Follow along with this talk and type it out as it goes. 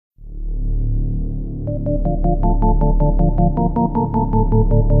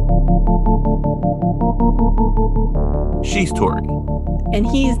She's Tori. And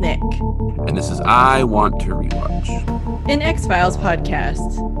he's Nick. And this is I Want to Rewatch. An X-Files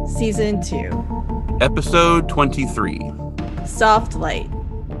podcast, Season 2. Episode 23. Soft Light.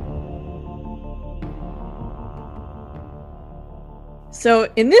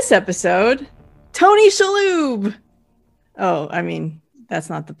 So, in this episode, Tony Shalhoub! Oh, I mean, that's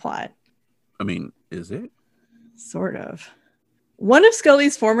not the plot. I mean, is it? Sort of. One of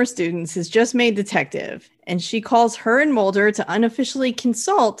Scully's former students is just made detective, and she calls her and Mulder to unofficially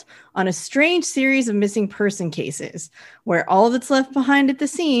consult on a strange series of missing person cases, where all that's left behind at the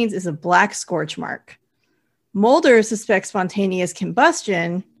scenes is a black scorch mark. Mulder suspects spontaneous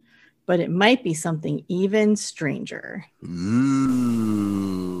combustion, but it might be something even stranger.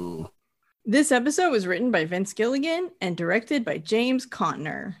 Ooh. This episode was written by Vince Gilligan and directed by James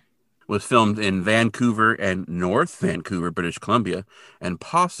Contner. Was filmed in Vancouver and North Vancouver, British Columbia, and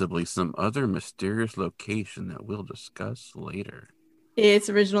possibly some other mysterious location that we'll discuss later. Its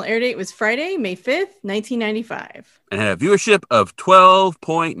original air date was Friday, May 5th, 1995. And had a viewership of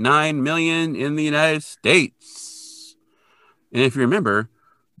 12.9 million in the United States. And if you remember,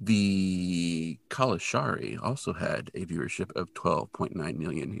 the Kalashari also had a viewership of 12.9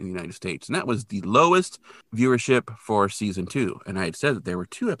 million in the United States. And that was the lowest viewership for season 2. And I had said that there were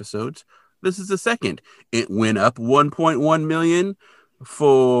 2 episodes. This is the second. It went up 1.1 million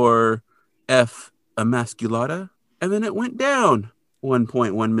for F. Emasculata. And then it went down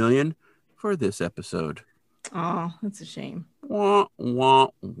 1.1 million for this episode. Oh, that's a shame. Wah, wah,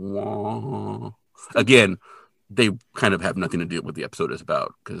 wah. Again, they kind of have nothing to do with what the episode is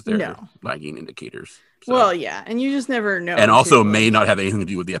about because they're lagging indicators. So. Well, yeah, and you just never know. And also may not have anything to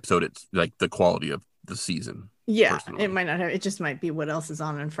do with the episode. It's like the quality of the season. Yeah, personally. It might not have. It just might be what else is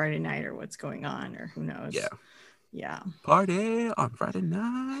on Friday night or what's going on or who knows. Yeah. Party on Friday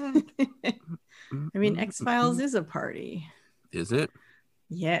night. I mean, X-Files is a party. Is it?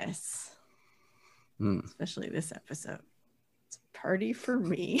 Yes. Especially this episode. It's a party for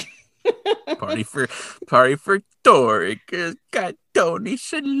me. Party for Tori, cause got Tony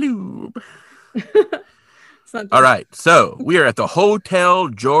Shalhoub. All right, so we are at the Hotel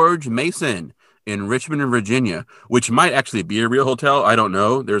George Mason in Richmond, Virginia, which might actually be a real hotel. I don't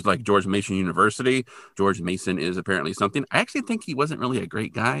know. There's like George Mason University. George Mason is apparently something. I actually think he wasn't really a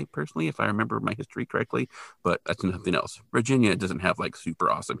great guy, personally, if I remember my history correctly, but that's something else. Virginia doesn't have like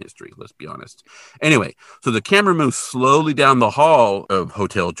super awesome history, let's be honest. Anyway, so the camera moves slowly down the hall of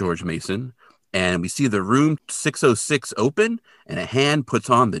Hotel George Mason, and we see the room 606 open, and a hand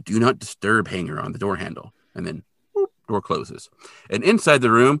puts on the do not disturb hanger on the door handle, and then door closes. And inside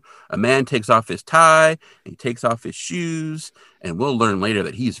the room, a man takes off his tie, and he takes off his shoes, and we'll learn later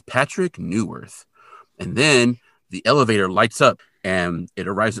that he's Patrick Newworth. And then the elevator lights up, and it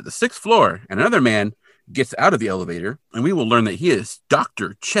arrives at the 6th floor, and another man gets out of the elevator, and we will learn that he is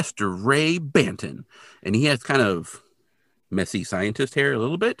Dr. Chester Ray Banton, and he has kind of messy scientist hair a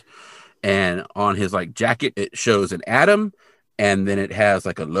little bit, and on his like jacket, it shows an atom, and then it has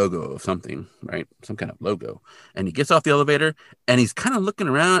like a logo of something, right? Some kind of logo. And he gets off the elevator, and he's kind of looking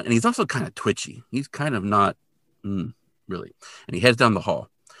around, and he's also kind of twitchy. He's kind of not really. And he heads down the hall.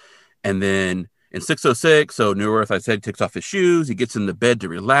 And then in 606, so Newworth, I said, takes off his shoes. He gets in the bed to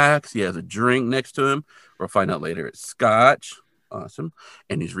relax. He has a drink next to him. We'll find out later it's scotch. Awesome.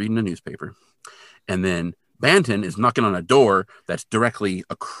 And he's reading a newspaper. And then Banton is knocking on a door that's directly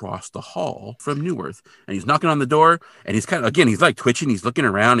across the hall from Newworth. And he's knocking on the door, and he's kind of, again, he's like twitching. He's looking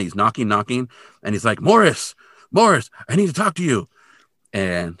around, he's knocking. And he's like, Morris, I need to talk to you.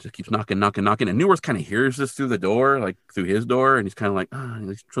 And just keeps knocking. And Newworth kind of hears this through the door, like through his door. And he's kind of like,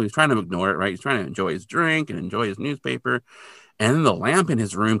 he's trying to ignore it, right? He's trying to enjoy his drink and enjoy his newspaper. And then the lamp in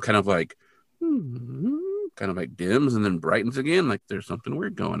his room kind of like dims and then brightens again. Like there's something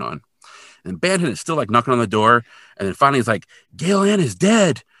weird going on. And Banton is still like knocking on the door. And then finally he's like, Gail Ann is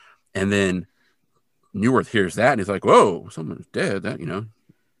dead. And then Newworth hears that, and he's like, whoa, someone's dead. That,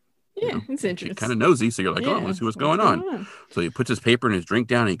 Yeah, it's interesting. He's kind of nosy, so you're like, let's see what's going on. So he puts his paper and his drink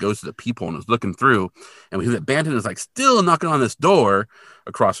down, and he goes to the peephole and is looking through. And we see that Banton is like still knocking on this door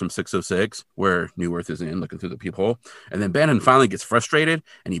across from 606, where Newworth is in, looking through the peephole. And then Banton finally gets frustrated,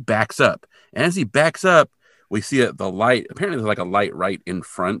 and he backs up. And as he backs up, we see the light. Apparently, there's like a light right in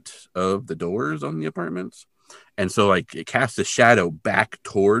front of the doors on the apartments. And so like it casts a shadow back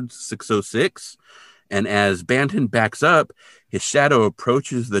towards 606. And as Banton backs up, his shadow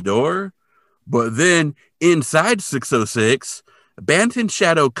approaches the door. But then inside 606, Banton's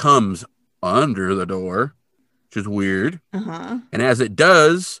shadow comes under the door, which is weird. And as it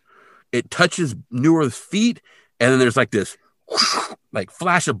does, it touches Neuroth's feet, and then there's like this like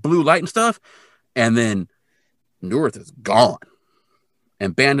flash of blue light and stuff, and then Neuroth is gone.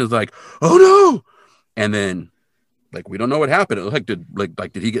 And Bandon's like, oh no! And then like we don't know what happened. It looked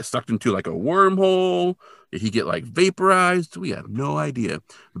like did he get sucked into like a wormhole? Did he get like vaporized? We have no idea.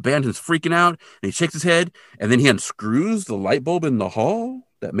 Bandon's freaking out, and he shakes his head, and then he unscrews the light bulb in the hall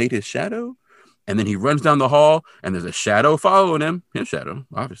that made his shadow. And then he runs down the hall, and there's a shadow following him. His shadow,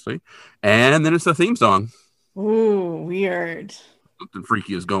 obviously. And then it's the theme song. Ooh, weird. Something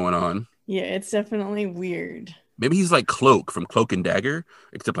freaky is going on. Yeah, it's definitely weird. Maybe he's like Cloak from Cloak and Dagger,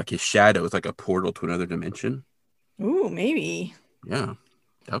 except like his shadow is like a portal to another dimension. Ooh, maybe. Yeah,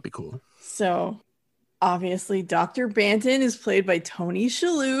 that would be cool. So, obviously, Dr. Banton is played by Tony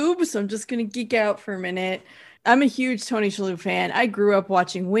Shalhoub. So I'm just going to geek out for a minute. I'm a huge Tony Shalhoub fan. I grew up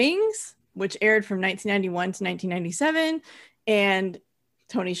watching Wings, which aired from 1991 to 1997. And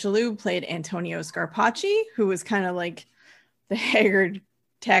Tony Shalhoub played Antonio Scarpacci, who was kind of like the haggard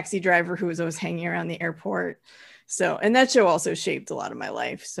taxi driver who was always hanging around the airport. So, and that show also shaped a lot of my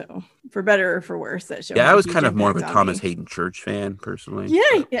life. So, for better or for worse, that show. Yeah, I was kind of more of a Thomas Hayden Church fan, personally.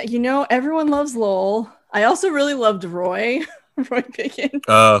 Yeah, yeah. You know, everyone loves Lowell. I also really loved Roy, Roy Pickens.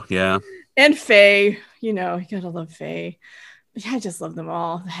 Oh, yeah. And Faye. You know, you gotta love Faye. Yeah, I just love them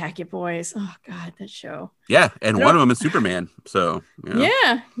all. The Hackett Boys. Oh, God, that show. Yeah, and one of them is Superman. So, you know.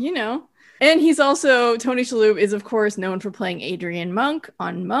 Yeah, you know. And he's also, Tony Shalhoub is, of course, known for playing Adrian Monk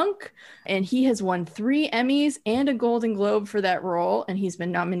on Monk. And he has won 3 Emmys and a Golden Globe for that role. And he's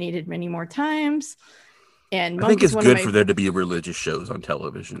been nominated many more times. And Monk I think it's good for there to be religious shows on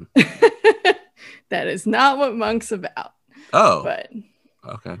television. That is not what Monk's about. Oh. But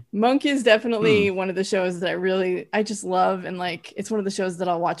okay. Monk is definitely one of the shows that I just love. And like, it's one of the shows that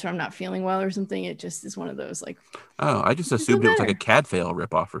I'll watch when I'm not feeling well or something. It just is one of those like. Oh, I just assumed it was like a Cadfael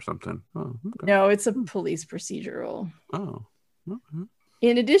ripoff or something. Oh, okay. No, it's a police procedural. Oh, okay.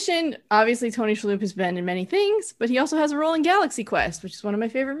 In addition, obviously Tony Shalhoub has been in many things, but he also has a role in Galaxy Quest, which is one of my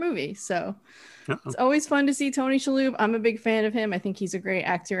favorite movies. So It's always fun to see Tony Shalhoub. I'm a big fan of him. I think he's a great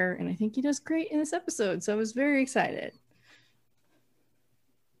actor, and I think he does great in this episode. So I was very excited.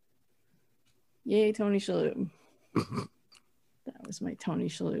 Yay, Tony Shalhoub. That was my Tony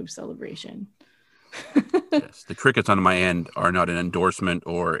Shalhoub celebration. Yes, the crickets on my end are not an endorsement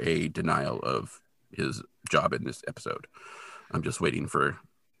or a denial of his job in this episode. I'm just waiting for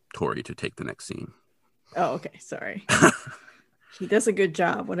Tori to take the next scene. Oh, okay. Sorry. He does a good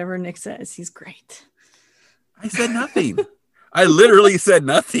job. Whatever Nick says, he's great. I said nothing. I literally said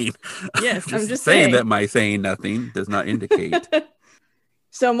nothing. Yes, I'm just saying that my saying nothing does not indicate.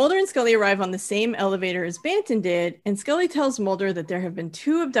 So Mulder and Scully arrive on the same elevator as Banton did, and Scully tells Mulder that there have been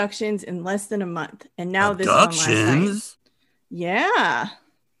 2 abductions in less than a month, and now this one last night. Yeah.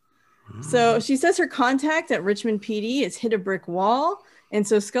 So she says her contact at Richmond PD has hit a brick wall, and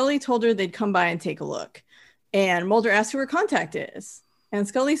so Scully told her they'd come by and take a look. And Mulder asked who her contact is, and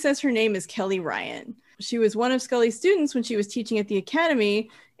Scully says her name is Kelly Ryan. She was one of Scully's students when she was teaching at the academy,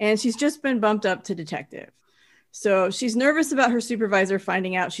 and she's just been bumped up to detective. So she's nervous about her supervisor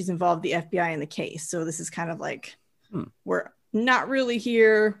finding out she's involved the FBI in the case. So this is kind of like, we're not really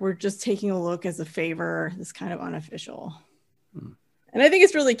here. We're just taking a look as a favor. This kind of unofficial. And I think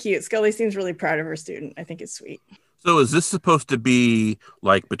it's really cute. Scully seems really proud of her student. I think it's sweet. So is this supposed to be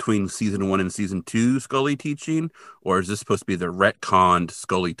like between season 1 and season 2 Scully teaching? Or is this supposed to be the retconned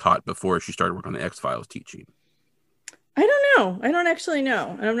Scully taught before she started working on the X-Files teaching? I don't know. I don't actually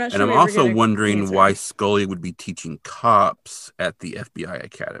know. And I'm not sure. And I'm also wondering why Scully would be teaching cops at the FBI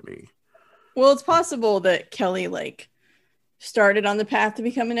Academy. Well, it's possible that Kelly started on the path to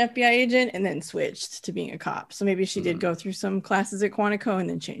become an FBI agent and then switched to being a cop. So maybe she did go through some classes at Quantico and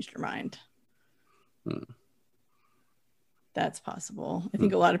then changed her mind. That's possible. I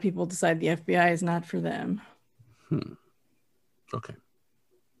think a lot of people decide the FBI is not for them. Okay.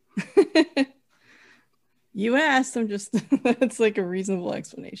 You asked. I'm just, it's like a reasonable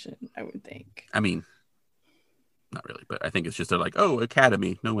explanation, I would think. I mean, not really, but I think it's just they're like, oh,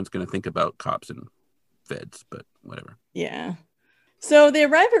 academy. No one's going to think about cops and feds, but whatever. Yeah. So they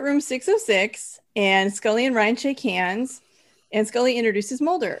arrive at room 606, and Scully and Ryan shake hands, and Scully introduces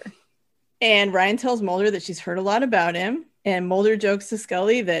Mulder. And Ryan tells Mulder that she's heard a lot about him, and Mulder jokes to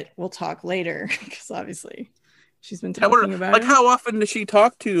Scully that we'll talk later, because obviously she's been talking about him. How often does she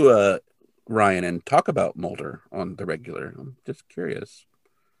talk to Ryan and talk about Mulder on the regular? I'm just curious.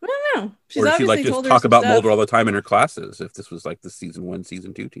 I don't know. She's or does she just talk about Mulder all the time in her classes? If this was like the season 1,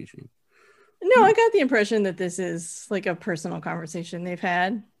 season 2 teaching. No, I got the impression that this is like a personal conversation they've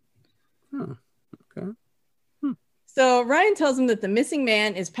had. Okay. So Ryan tells him that the missing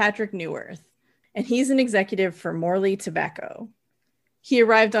man is Patrick Newworth, and he's an executive for Morley Tobacco. He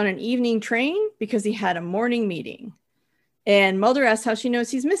arrived on an evening train because he had a morning meeting. And Mulder asks how she knows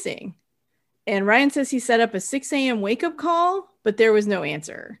he's missing. And Ryan says he set up a 6 a.m. wake-up call, but there was no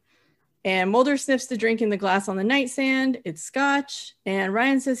answer. And Mulder sniffs the drink in the glass on the nightstand. It's scotch. And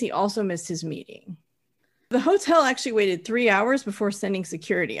Ryan says he also missed his meeting. The hotel actually waited 3 hours before sending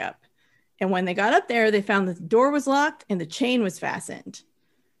security up. And when they got up there, they found that the door was locked and the chain was fastened.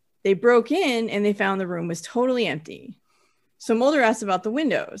 They broke in and they found the room was totally empty. So Mulder asked about the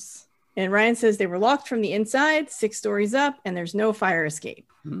windows. And Ryan says they were locked from the inside, 6 stories up, and there's no fire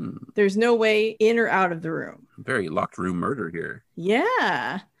escape. There's no way in or out of the room. Very locked room murder here.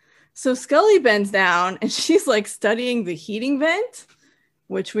 Yeah. So Scully bends down and she's like studying the heating vent,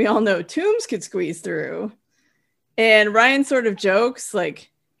 which we all know Toombs could squeeze through. And Ryan sort of jokes like,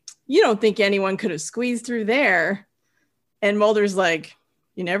 you don't think anyone could have squeezed through there. And Mulder's like,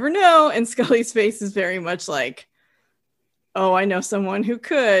 you never know. And Scully's face is very much like, oh, I know someone who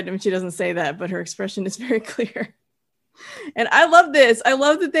could. I mean, she doesn't say that, but her expression is very clear. And I love this. I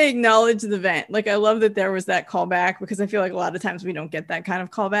love that they acknowledge the vent. Like, I love that there was that callback because I feel like a lot of times we don't get that kind of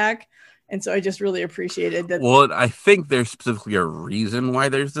callback. And so I just really appreciated that. Well, I think there's specifically a reason why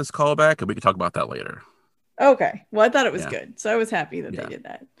there's this callback, and we can talk about that later. Okay. Well, I thought it was good. So I was happy that they did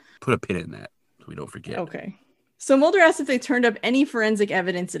that. Put a pin in that so we don't forget. Okay. So Mulder asks if they turned up any forensic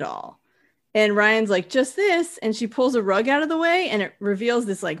evidence at all. And Ryan's like, just this. And she pulls a rug out of the way and it reveals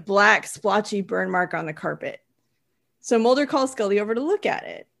this like black splotchy burn mark on the carpet. So Mulder calls Scully over to look at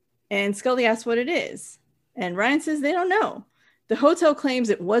it. And Scully asks what it is. And Ryan says they don't know. The hotel claims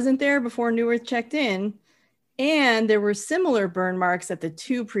it wasn't there before Newworth checked in. And there were similar burn marks at the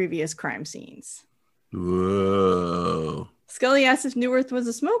 2 previous crime scenes. Whoa. Scully asks if Newworth was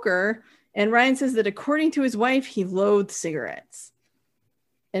a smoker, and Ryan says that according to his wife, he loathed cigarettes.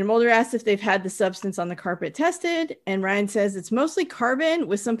 And Mulder asks if they've had the substance on the carpet tested, and Ryan says it's mostly carbon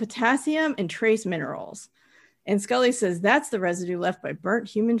with some potassium and trace minerals. And Scully says that's the residue left by burnt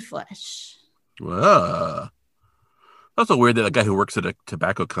human flesh. Whoa. Also weird that a guy who works at a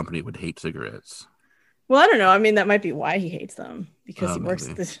tobacco company would hate cigarettes. Well, I don't know. I mean, that might be why he hates them, because he works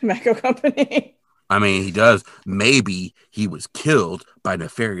at the tobacco company. I mean, he does. Maybe he was killed by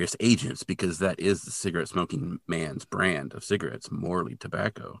nefarious agents because that is the cigarette smoking man's brand of cigarettes, Morley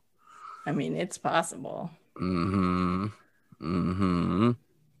Tobacco. I mean, it's possible.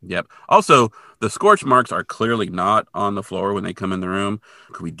 Yep. Also, the scorch marks are clearly not on the floor when they come in the room.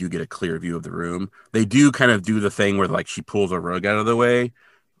 We do get a clear view of the room. They do kind of do the thing where like she pulls a rug out of the way.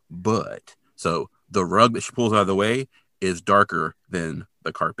 But so the rug that she pulls out of the way is darker than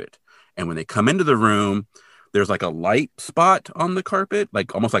the carpet. And when they come into the room, there's like a light spot on the carpet,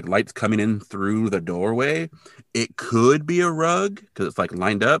 like almost like lights coming in through the doorway. It could be a rug because it's like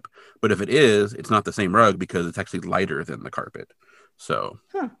lined up. But if it is, it's not the same rug because it's actually lighter than the carpet. So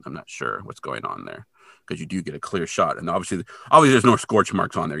I'm not sure what's going on there because you do get a clear shot. And obviously there's no scorch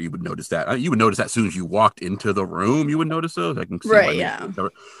marks on there. You would notice that. You would notice that as soon as you walked into the room, you would notice those. I can see right, yeah.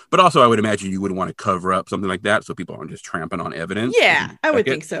 But also I would imagine you wouldn't want to cover up something like that so people aren't just tramping on evidence. Yeah, I would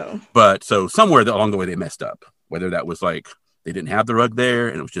think so. But so somewhere along the way they messed up, whether that was like they didn't have the rug there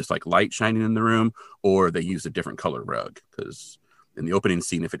and it was just like light shining in the room, or they used a different color rug. Because in the opening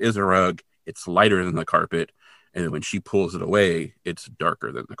scene, if it is a rug, it's lighter than the carpet. And then when she pulls it away, it's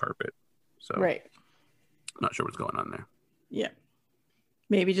darker than the carpet. So right. Not sure what's going on there. Yeah.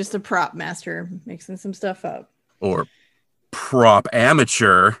 Maybe just a prop master mixing some stuff up. Or prop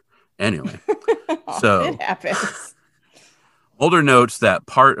amateur. Anyway. So it happens. Mulder notes that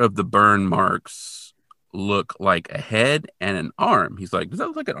part of the burn marks look like a head and an arm. He's like, does that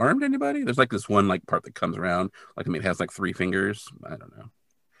look like an arm to anybody? There's like this one like part that comes around. Like maybe it has like 3 fingers. I don't know.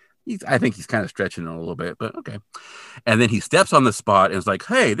 I think he's kind of stretching it a little bit, but okay. And then he steps on the spot and is like,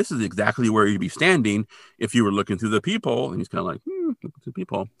 hey, this is exactly where you'd be standing if you were looking through the peephole. And he's kind of like, looking through the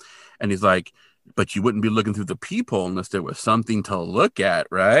peephole. And he's like, but you wouldn't be looking through the peephole unless there was something to look at,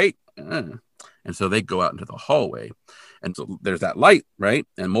 right? And so they go out into the hallway. And so there's that light, right?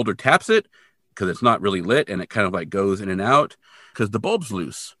 And Mulder taps it because it's not really lit. And it kind of like goes in and out because the bulb's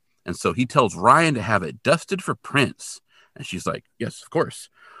loose. And so he tells Ryan to have it dusted for prints. And she's like, yes, of course.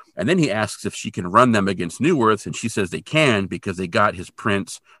 And then he asks if she can run them against Newworth's, and she says they can because they got his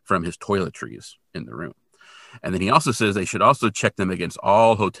prints from his toiletries in the room. And then he also says they should also check them against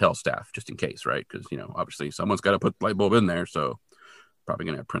all hotel staff, just in case, right? Because, obviously someone's got to put the light bulb in there, so probably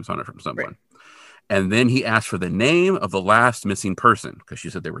going to have prints on it from someone. Right. And then he asks for the name of the last missing person, because she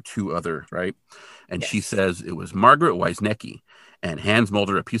said there were 2 other, right? And yes. She says it was Margaret Wisniewski, and hands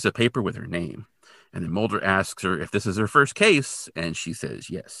Mulder a piece of paper with her name. And then Mulder asks her if this is her first case, and she says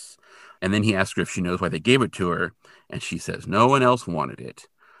yes. And then he asks her if she knows why they gave it to her, and she says no one else wanted it.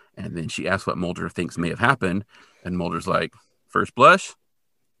 And then she asks what Mulder thinks may have happened, and Mulder's like, first blush,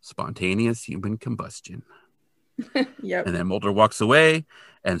 spontaneous human combustion. Yep. And then Mulder walks away,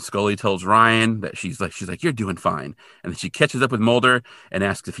 and Scully tells Ryan that she's like, you're doing fine. And then she catches up with Mulder and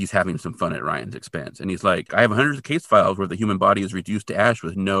asks if he's having some fun at Ryan's expense. And he's like, I have hundreds of case files where the human body is reduced to ash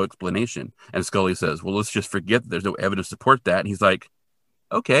with no explanation. And Scully says, well, let's just forget that there's no evidence to support that. And he's like,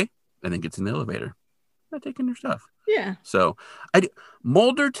 okay. And then gets in the elevator. Not taking their stuff. Yeah. So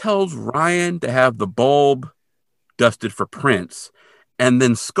Mulder tells Ryan to have the bulb dusted for prints. And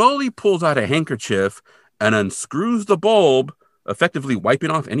then Scully pulls out a handkerchief and unscrews the bulb, effectively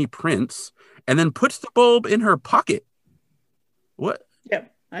wiping off any prints, and then puts the bulb in her pocket. What?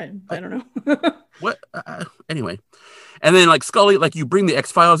 Yep. I don't know. What? Anyway. And then, like, Scully, like, you bring the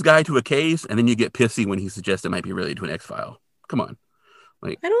X-Files guy to a case, and then you get pissy when he suggests it might be related to an X-File. Come on.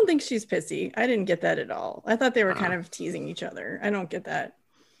 Like, I don't think she's pissy. I didn't get that at all. I thought they were kind of teasing each other. I don't get that.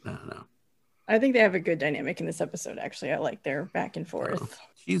 I don't know. I think they have a good dynamic in this episode, actually. I like their back and forth.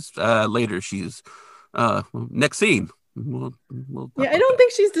 She's, later, she's... next scene. We'll I don't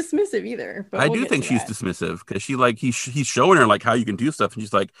think she's dismissive either. But I do think she's dismissive because he's showing her like how you can do stuff, and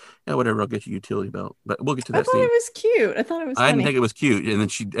she's like, yeah, whatever, I'll get you a utility belt. But we'll get to that scene. I thought it was cute. I thought it was funny. I didn't think it was cute, and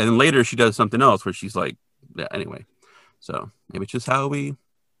then later she does something else where she's like, yeah. Anyway, so maybe it's just how we.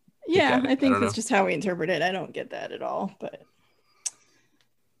 Yeah, I think it's just how we interpret it. I don't get that at all, but.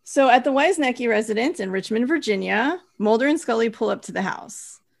 So at the Wisniewski residence in Richmond, Virginia, Mulder and Scully pull up to the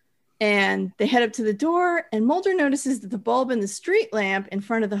house. And they head up to the door, and Mulder notices that the bulb in the street lamp in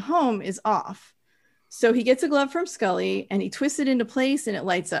front of the home is off. So he gets a glove from Scully, and he twists it into place, and it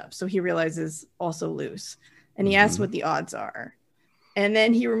lights up. So he realizes also loose. And he asks what the odds are. And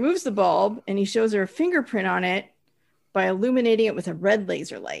then he removes the bulb, and he shows her a fingerprint on it by illuminating it with a red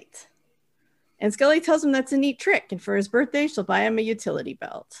laser light. And Scully tells him that's a neat trick, and for his birthday, she'll buy him a utility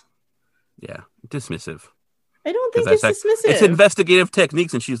belt. Yeah, dismissive. I don't think it's dismissive. It's investigative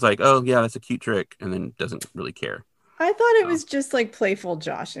techniques, and she's like, oh, yeah, that's a cute trick, and then doesn't really care. I thought it was just like playful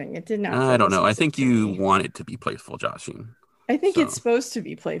joshing. It did not. I don't know. I think you want it to be playful joshing. I think it's supposed to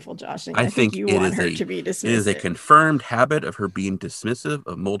be playful joshing. I think you want her to be dismissive. It is a confirmed habit of her being dismissive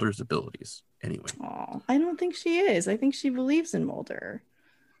of Mulder's abilities. Anyway. Oh, I don't think she is. I think she believes in Mulder.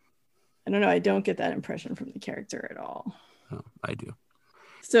 I don't know. I don't get that impression from the character at all. Oh, I do.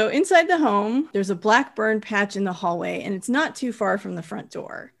 So inside the home, there's a black burn patch in the hallway, and it's not too far from the front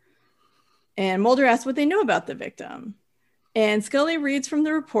door. And Mulder asks what they know about the victim. And Scully reads from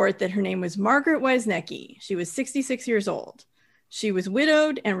the report that her name was Margaret Wisniewski. She was 66 years old. She was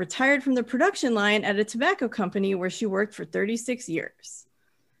widowed and retired from the production line at a tobacco company where she worked for 36 years.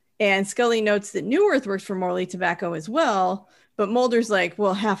 And Scully notes that Neuwirth works for Morley Tobacco as well, but Mulder's like,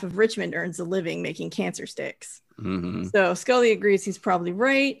 well, half of Richmond earns a living making cancer sticks. Mm-hmm. So Scully agrees he's probably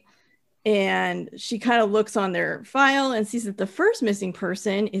right. And she kind of looks on their file and sees that the first missing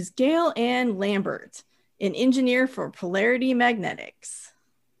person is Gail Ann Lambert, an engineer for Polarity Magnetics.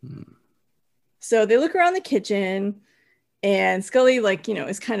 Mm. So they look around the kitchen, and Scully,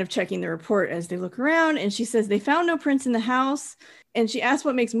 is kind of checking the report as they look around. And she says they found no prints in the house. And she asks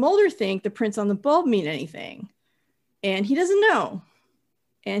what makes Mulder think the prints on the bulb mean anything. And he doesn't know.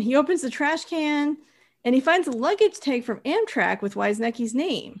 And he opens the trash can, and he finds a luggage tag from Amtrak with Wisniewski's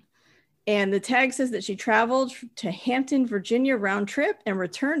name. And the tag says that she traveled to Hampton, Virginia round trip and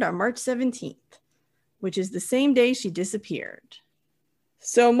returned on March 17th, which is the same day she disappeared.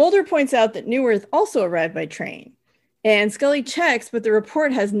 So Mulder points out that Neuwirth also arrived by train. And Scully checks, but the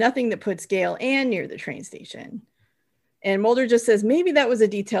report has nothing that puts Gail Ann near the train station. And Mulder just says maybe that was a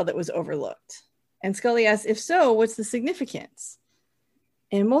detail that was overlooked. And Scully asks, if so, what's the significance?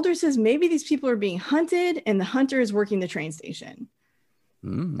 And Mulder says maybe these people are being hunted and the hunter is working the train station.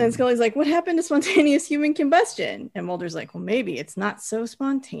 And Scully's like, what happened to spontaneous human combustion? And Mulder's like, well, maybe it's not so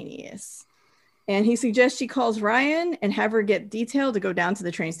spontaneous. And he suggests she calls Ryan and have her get detail to go down to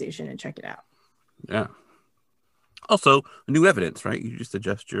the train station and check it out. Yeah. Also, new evidence, right? You just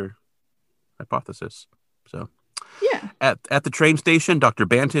adjust your hypothesis. So, yeah. At the train station, Dr.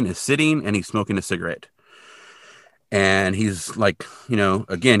 Banton is sitting and he's smoking a cigarette. And he's like,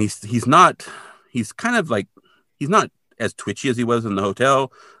 again, he's not as twitchy as he was in the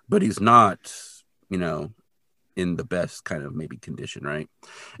hotel, but he's not, in the best kind of maybe condition, right?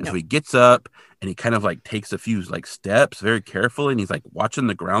 And so he gets up and he kind of takes a few steps very carefully, and he's watching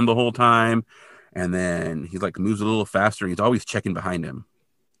the ground the whole time. And then he moves a little faster. And he's always checking behind him,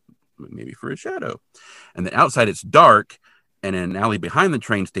 maybe for a shadow. And then outside it's dark, And in an alley behind the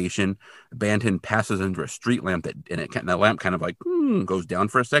train station, Banton passes under a street lamp that lamp kind of like goes down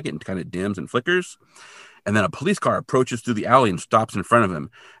for a second and kind of dims and flickers. And then a police car approaches through the alley and stops in front of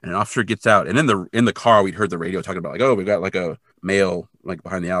him. And an officer gets out. And in the car, we'd heard the radio talking about like, oh, we've got like a male like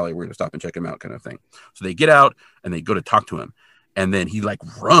behind the alley. We're gonna stop and check him out, kind of thing. So they get out and they go to talk to him. And then he like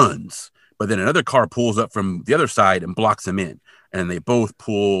runs. But then another car pulls up from the other side and blocks him in. And they both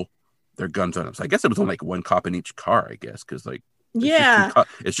pull their guns on him. So I guess it was only like one cop in each car, I guess, because like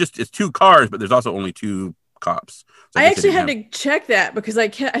it's two cars, but there's also only two cops. So I actually had to check that because I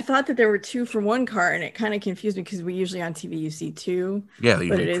thought that there were two for one car, and it kind of confused me because we usually on TV you see two. Yeah,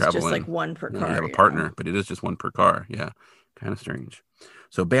 but it is just like one per car. You have a partner, but it is just one per car. Yeah, kind of strange.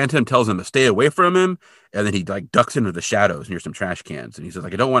 So Banton tells him to stay away from him, and then he like ducks into the shadows near some trash cans, and he says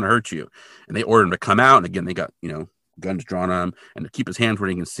like, I don't want to hurt you. And they order him to come out, and again they got guns drawn on him and to keep his hands where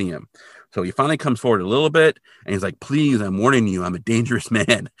he can see him. So he finally comes forward a little bit and he's like, please, I'm warning you, I'm a dangerous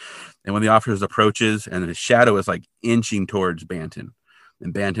man. And when the officer approaches and his shadow is like inching towards Banton,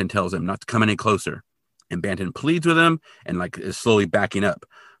 and Banton tells him not to come any closer. And Banton pleads with him and like is slowly backing up.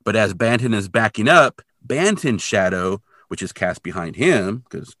 But as Banton is backing up, Banton's shadow, which is cast behind him,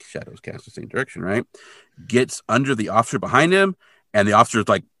 because shadows cast the same direction, right, gets under the officer behind him, and the officer is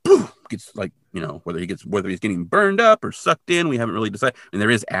like, boom, gets like, whether he's getting burned up or sucked in, we haven't really decided. And there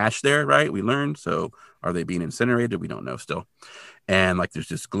is ash there, right? We learned. So are they being incinerated? We don't know still. And like there's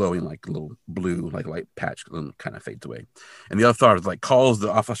this glowing like little blue like light patch kind of fades away. And the other officer like calls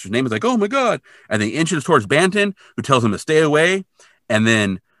the officer's name. Is like, oh my God. And they inches towards Banton, who tells him to stay away. And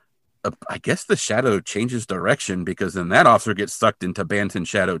then I guess the shadow changes direction because then that officer gets sucked into Banton's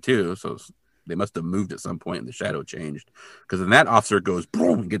shadow too. So they must have moved at some point and the shadow changed, because then that officer goes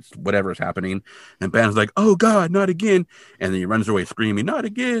boom, gets whatever's happening, and Banton's like, oh God, not again. And then he runs away screaming, not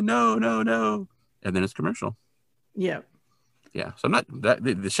again, no. And then it's commercial. Yeah. So I'm not that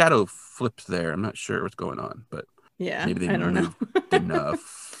the shadow flips there. I'm not sure what's going on, but maybe they moved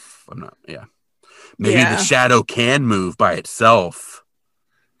enough. I'm not. Yeah. Maybe the shadow can move by itself.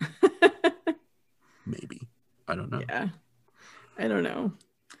 Maybe. I don't know. Yeah. I don't know.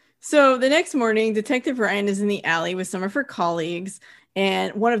 So the next morning, Detective Ryan is in the alley with some of her colleagues,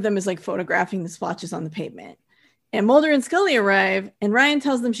 and one of them is like photographing the splotches on the pavement. And Mulder and Scully arrive, and Ryan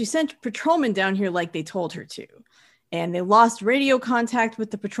tells them she sent patrolmen down here like they told her to. And they lost radio contact with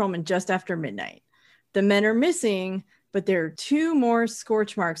the patrolmen just after midnight. The men are missing, but there are 2 more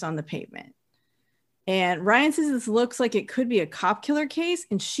scorch marks on the pavement. And Ryan says this looks like it could be a cop killer case,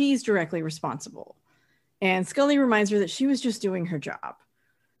 and she's directly responsible. And Scully reminds her that she was just doing her job.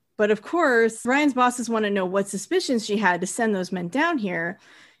 But of course, Ryan's bosses want to know what suspicions she had to send those men down here.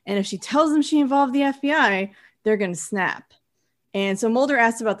 And if she tells them she involved the FBI, they're going to snap. And so Mulder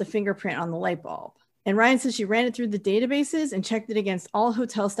asks about the fingerprint on the light bulb. And Ryan says she ran it through the databases and checked it against all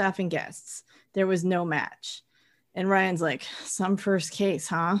hotel staff and guests. There was no match. And Ryan's like, some first case,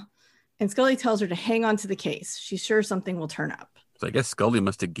 huh? And Scully tells her to hang on to the case. She's sure something will turn up. So I guess Scully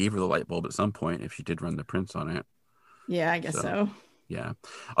must have gave her the light bulb at some point if she did run the prints on it. Yeah, I guess so. Yeah.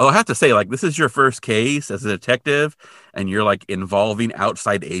 Although I have to say, like, this is your first case as a detective, and you're like involving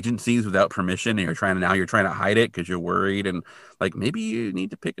outside agencies without permission, and you're trying to hide it because you're worried, and like maybe you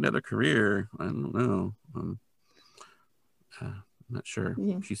need to pick another career. I don't know. I'm not sure.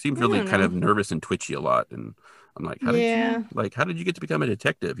 Yeah. She seems really kind of nervous and twitchy a lot, and I'm like, how did you get to become a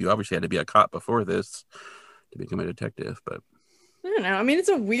detective? You obviously had to be a cop before this to become a detective, but. I don't know. I mean, it's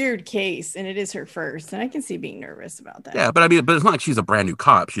a weird case, and it is her first, and I can see being nervous about that. Yeah, but it's not like she's a brand new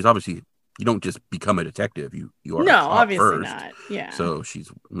cop. She's obviously, you don't just become a detective. You are a cop obviously first. Not. Yeah. So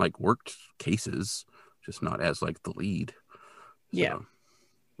she's like worked cases, just not as like the lead. So, yeah.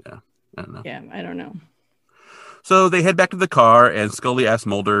 Yeah. I don't know. Yeah, I don't know. So they head back to the car, and Scully asks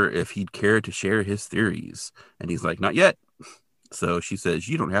Mulder if he'd care to share his theories, and he's like, not yet. So she says,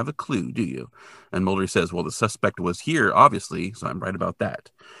 you don't have a clue, do you? And Mulder says, well, the suspect was here, obviously, so I'm right about that.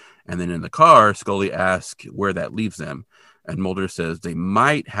 And then in the car, Scully asks where that leaves them. And Mulder says they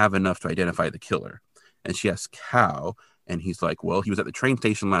might have enough to identify the killer. And she asks how. And he's like, well, he was at the train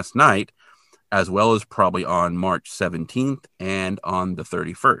station last night, as well as probably on March 17th and on the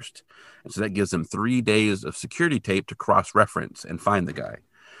 31st. And so that gives them 3 days of security tape to cross-reference and find the guy.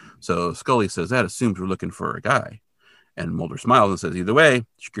 So Scully says that assumes we're looking for a guy. And Mulder smiles and says, either way,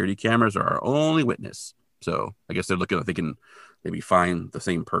 security cameras are our only witness. So I guess they're looking if they can maybe find the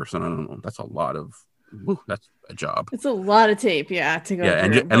same person. I don't know. That's a lot of, that's a job. It's a lot of tape, yeah, to go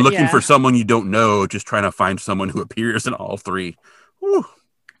through. And looking for someone you don't know, just trying to find someone who appears in all 3. Whew.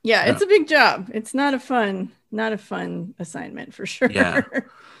 Yeah, it's a big job. It's not a fun assignment for sure. Yeah.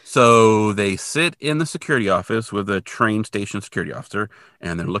 So they sit in the security office with a train station security officer,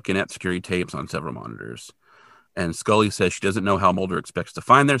 and they're looking at security tapes on several monitors. And Scully says she doesn't know how Mulder expects to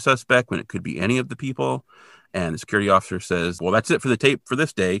find their suspect when it could be any of the people. And the security officer says, well, that's it for the tape for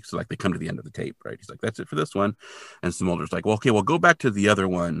this day. So, like, they come to the end of the tape, right? He's like, that's it for this one. And so Mulder's like, well, okay, we'll go back to the other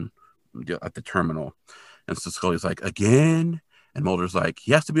one at the terminal. And so Scully's like, again? And Mulder's like,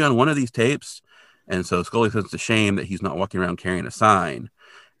 he has to be on one of these tapes. And so Scully says it's a shame that he's not walking around carrying a sign.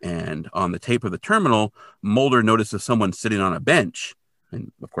 And on the tape of the terminal, Mulder notices someone sitting on a bench.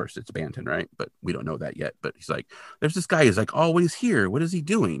 And of course, it's Banton, right? But we don't know that yet. But he's like, there's this guy. He's like always here. What is he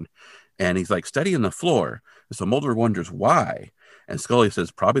doing? And he's like studying the floor. And so Mulder wonders why. And Scully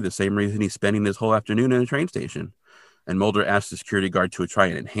says probably the same reason he's spending this whole afternoon in a train station. And Mulder asks the security guard to try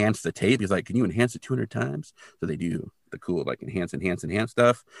and enhance the tape. He's like, can you enhance it 200 times? So they do the cool, like, enhance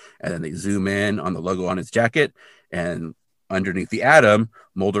stuff. And then they zoom in on the logo on his jacket. And underneath the atom,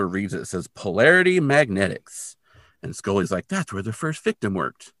 Mulder reads it says Polarity Magnetics. And Scully's like, that's where the first victim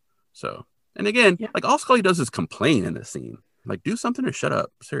worked. So, and again, like, all Scully does is complain in this scene. Like, do something or shut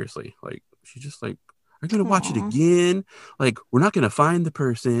up. Seriously. Like, she's just like, are you going to watch it again? Like, we're not going to find the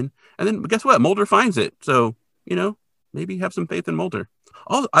person. And then guess what? Mulder finds it. So, you know, maybe have some faith in Mulder.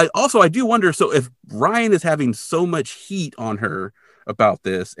 I do wonder, so if Ryan is having so much heat on her about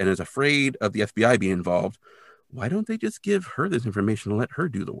this and is afraid of the FBI being involved, why don't they just give her this information and let her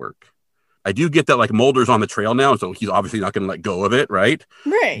do the work? I do get that, like, Mulder's on the trail now, so he's obviously not going to let go of it, right?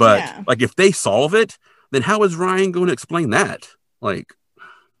 Right. But like, if they solve it, then how is Ryan going to explain that? Like,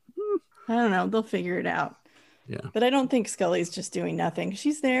 I don't know. They'll figure it out. Yeah. But I don't think Scully's just doing nothing.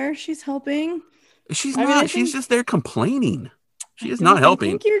 She's there. She's helping. She's not. She's just there complaining. She is not helping.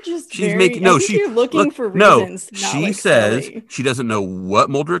 I think you're just she's making no. You're looking for reasons. She says Scully. She doesn't know what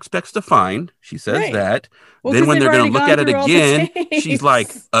Mulder expects to find. She says that. Well, then when they're going to look at it again, she's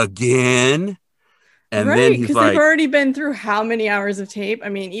like, again. And then he's like, they've already been through how many hours of tape? I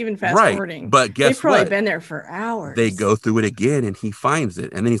mean, even fast forwarding. But guess they've probably what? been there for hours. They go through it again, and he finds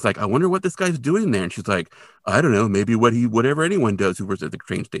it. And then he's like, I wonder what this guy's doing there. And she's like, I don't know, maybe whatever anyone does who works at the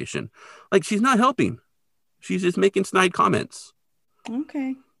train station. Like, she's not helping. She's just making snide comments.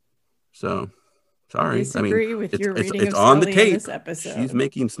 Okay. So, sorry. I disagree with your reading it's of on the Scully tape. in this episode. She's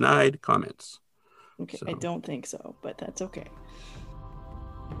making snide comments. Okay, so. I don't think so, but that's okay.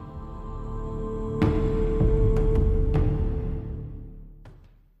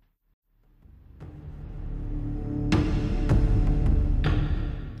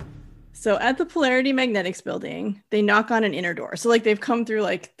 So at the Polarity Magnetics building, they knock on an inner door. So, like, they've come through,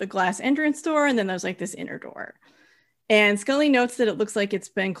 like, the glass entrance door, and then there's, like, this inner door. And Scully notes that it looks like it's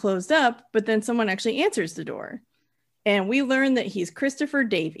been closed up, but then someone actually answers the door. And we learn that he's Christopher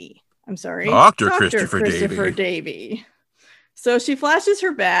Davey. I'm sorry. Dr. Christopher Davey. So she flashes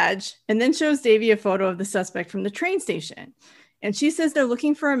her badge and then shows Davey a photo of the suspect from the train station. And she says they're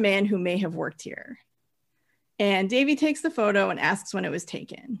looking for a man who may have worked here. And Davey takes the photo and asks when it was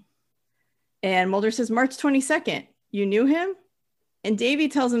taken. And Mulder says, March 22nd. You knew him? And Davey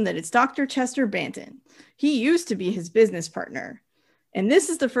tells him that it's Dr. Chester Banton. He used to be his business partner. And this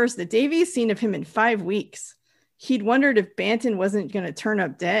is the first that Davey's seen of him in 5 weeks. He'd wondered if Banton wasn't going to turn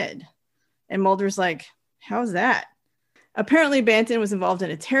up dead. And Mulder's like, how's that? Apparently, Banton was involved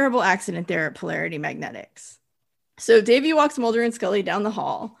in a terrible accident there at Polarity Magnetics. So Davey walks Mulder and Scully down the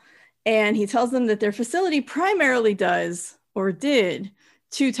hall, and he tells them that their facility primarily does, or did,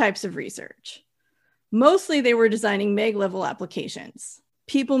 2 types of research. Mostly they were designing Meg-level applications.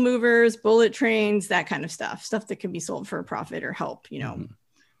 People movers, bullet trains, that kind of stuff that can be sold for a profit or help,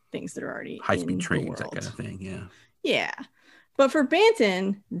 things that are already high-speed trains, that kind of thing, yeah. Yeah. But for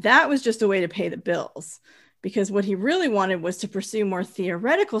Banton, that was just a way to pay the bills, because what he really wanted was to pursue more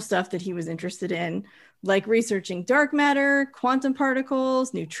theoretical stuff that he was interested in, like researching dark matter, quantum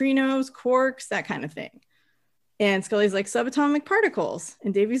particles, neutrinos, quarks, that kind of thing. And Scully's like, subatomic particles.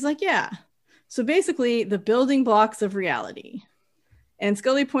 And Davey's like, yeah. So basically, the building blocks of reality. And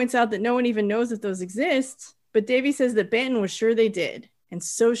Scully points out that no one even knows that those exist, but Davey says that Banton was sure they did, and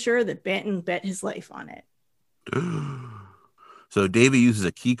so sure that Banton bet his life on it. So Davey uses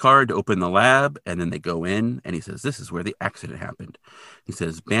a key card to open the lab, and then they go in, and he says, this is where the accident happened. He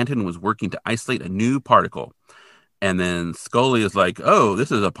says Banton was working to isolate a new particle. And then Scully is like, oh,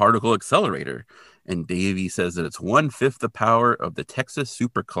 this is a particle accelerator. And Davey says that it's 1/5 the power of the Texas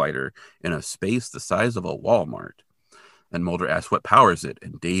Super Collider in a space the size of a Walmart. And Mulder asks, what powers it?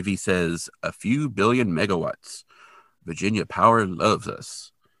 And Davey says, a few billion megawatts. Virginia Power loves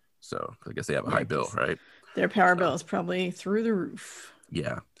us. So I guess they have a high bill, right? Their power bill is probably through the roof.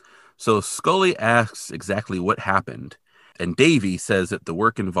 Yeah. So Scully asks exactly what happened. And Davy says that the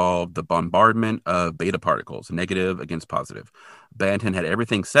work involved the bombardment of beta particles, negative against positive. Banton had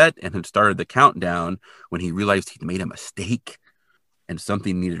everything set and had started the countdown when he realized he'd made a mistake and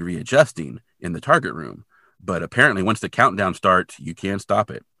something needed readjusting in the target room. But apparently, once the countdown starts, you can't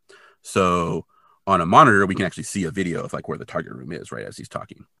stop it. So on a monitor, we can actually see a video of like where the target room is, right, as he's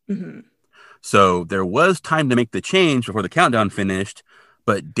talking. Mm-hmm. So there was time to make the change before the countdown finished,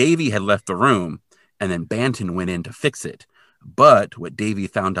 but Davy had left the room, and then Banton went in to fix it. But what Davy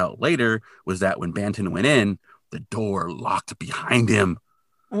found out later was that when Banton went in, the door locked behind him.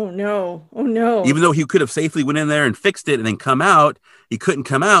 Oh, no. Oh, no. Even though he could have safely went in there and fixed it and then come out, he couldn't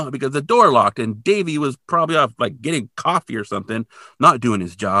come out because the door locked. And Davy was probably off like getting coffee or something, not doing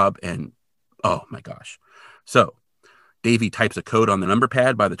his job. And oh, my gosh. So Davy types a code on the number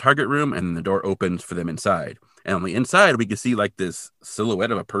pad by the target room, and then the door opens for them inside. And on the inside, we can see like this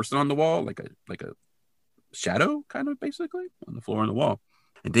silhouette of a person on the wall, like a shadow, kind of basically on the floor and the wall.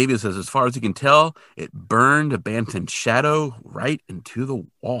 And Davy says, as far as he can tell, it burned Banton's shadow right into the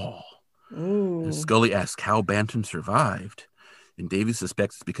wall. Ooh. And Scully asks how Banton survived. And Davy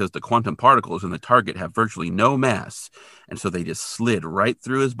suspects it's because the quantum particles in the target have virtually no mass. And so they just slid right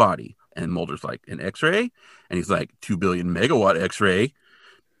through his body. And Mulder's like, an X-ray? And he's like, 2 billion megawatt X-ray.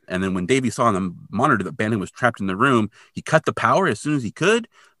 And then when Davy saw on the monitor that Banton was trapped in the room, he cut the power as soon as he could,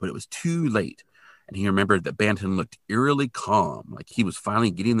 but it was too late. And he remembered that Banton looked eerily calm, like he was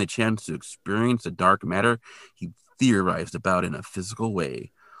finally getting the chance to experience the dark matter he theorized about in a physical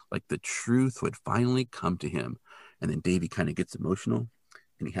way, like the truth would finally come to him. And then Davy kind of gets emotional,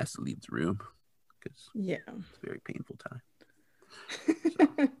 and he has to leave the room because it's a very painful time.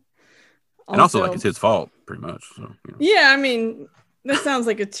 So. And also, like, it's his fault, pretty much. So, you know. Yeah, I mean, that sounds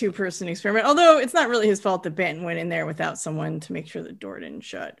like a two-person experiment. Although it's not really his fault that Banton went in there without someone to make sure the door didn't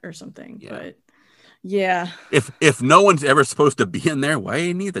shut or something. Yeah. But yeah. If no one's ever supposed to be in there, why do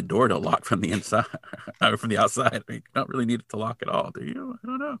you need the door to lock from the inside or from the outside? I mean, you don't really need it to lock at all, do you? I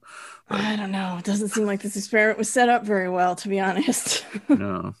don't know. But I don't know. It doesn't seem like this experiment was set up very well, to be honest.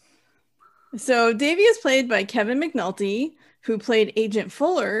 No. So Davy is played by Kevin McNulty, who played Agent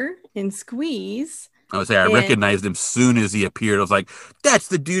Fuller in Squeeze. I would say I recognized him soon as he appeared. I was like, that's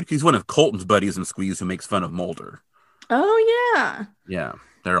the dude. He's one of Colton's buddies in Squeeze who makes fun of Mulder. Oh, yeah. Yeah.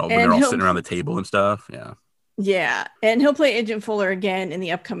 They're all sitting around the table and stuff. Yeah. Yeah. And he'll play Agent Fuller again in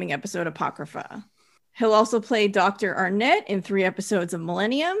the upcoming episode Apocrypha. He'll also play Dr. Arnett in 3 episodes of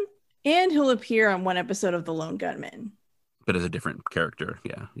Millennium. And he'll appear on 1 episode of The Lone Gunman. But as a different character.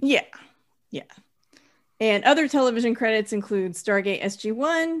 Yeah. Yeah. Yeah. And other television credits include Stargate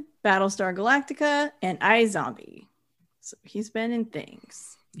SG-1, Battlestar Galactica, and iZombie. So he's been in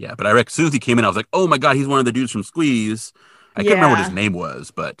things. Yeah, but as soon as he came in, I was like, oh my God, he's one of the dudes from Squeeze. I couldn't remember what his name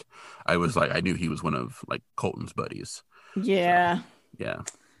was, but I was like, I knew he was one of like Colton's buddies. Yeah. So, yeah.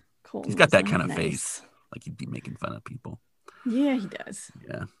 Colton's he's got that kind of face. Like he'd be making fun of people. Yeah, he does.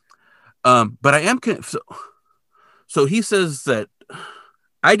 Yeah. But I am so he says that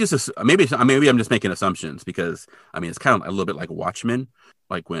I just maybe I'm just making assumptions because I mean it's kind of a little bit like Watchmen,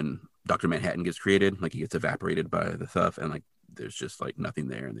 like when Dr. Manhattan gets created, like he gets evaporated by the stuff and like there's just like nothing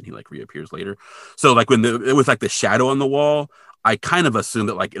there and then he like reappears later. So like when it was like the shadow on the wall, I kind of assumed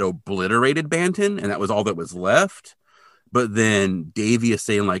that like it obliterated Banton and that was all that was left. But then Davy is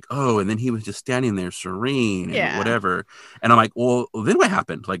saying like, oh, and then he was just standing there serene and whatever. And I'm like, well, then what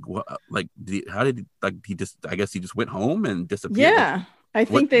happened? Like, what? Like, how did he just? I guess he just went home and disappeared. Yeah, I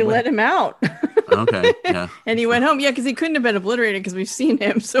think they let him out. Okay, yeah. And he went home. Yeah, because he couldn't have been obliterated because we've seen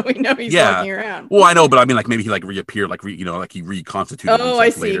him, so we know he's walking around. Well, I know, but I mean, like maybe he like reappeared, like like he reconstituted. Oh, I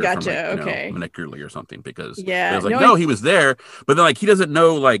see. Gotcha. From, okay. Molecularly or something because I was like, no, he was there, but then like he doesn't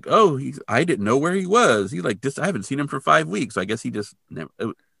know, like, oh, I didn't know where he was. He like I haven't seen him for 5 weeks. So I guess he just never.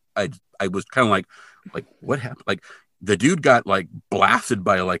 I was kind of like what happened? Like the dude got like blasted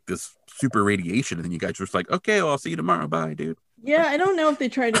by like this super radiation, and then you guys were just like, okay, well, I'll see you tomorrow. Bye, dude. Yeah, I don't know if they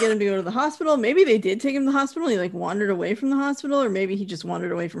tried to get him to go to the hospital. Maybe they did take him to the hospital. And he like wandered away from the hospital, or maybe he just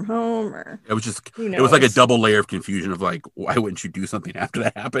wandered away from home. Or it was just it was like a double layer of confusion of like, why wouldn't you do something after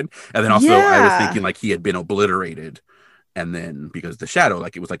that happened? And then also I was thinking like he had been obliterated, and then because the shadow,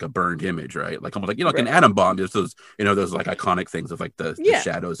 like it was like a burned image, right? Like almost like like an atom bomb. There's those those like iconic things of like the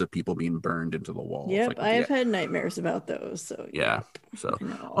shadows of people being burned into the wall. Yep, like, I've had nightmares about those. So yeah. So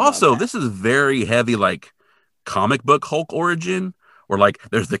also this is very heavy like comic book Hulk origin. Or like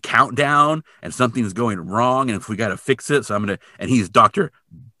there's the countdown and something's going wrong and if we got to fix it, so I'm gonna and he's Dr.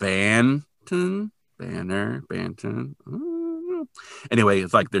 Banton. Anyway,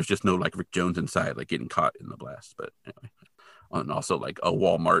 it's like there's just no like Rick Jones inside, like getting caught in the blast. But anyway, and also like a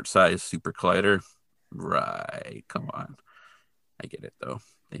Walmart size super collider, right? Come on. I get it though.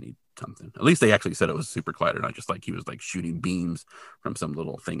 They need something. At least they actually said it was a super collider, not just like he was like shooting beams from some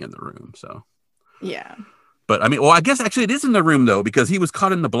little thing in the room. So yeah. But I mean, well, I guess actually it is in the room though, because he was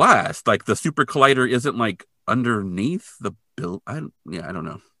caught in the blast. Like the super collider isn't like underneath the build. I don't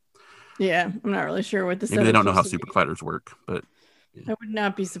know. Yeah, I'm not really sure what the Maybe they don't know how super colliders work, but yeah. I would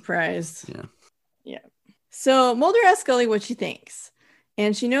not be surprised. Yeah. Yeah. So Mulder asks Scully what she thinks,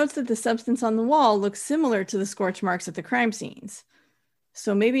 and she notes that the substance on the wall looks similar to the scorch marks at the crime scenes.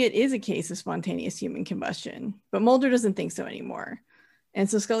 So maybe it is a case of spontaneous human combustion, but Mulder doesn't think so anymore. And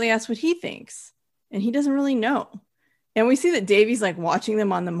so Scully asks what he thinks, and he doesn't really know. And we see that Davy's like watching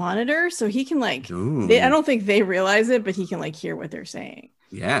them on the monitor, so he can like, I don't think they realize it, but he can like hear what they're saying.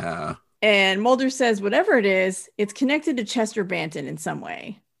 Yeah. And Mulder says, whatever it is, it's connected to Chester Banton in some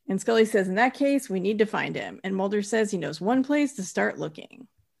way. And Scully says, in that case, we need to find him. And Mulder says he knows one place to start looking.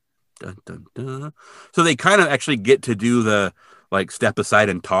 Dun, dun, dun. So they kind of actually get to do the like step aside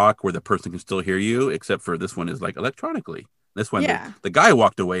and talk where the person can still hear you, except for this one is like electronically. This one, the guy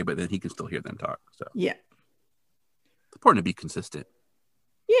walked away, but then he can still hear them talk. So yeah, it's important to be consistent.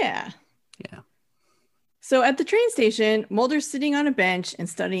 Yeah. Yeah. So at the train station, Mulder's sitting on a bench and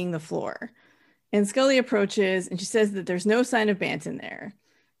studying the floor. And Scully approaches and she says that there's no sign of Banton there.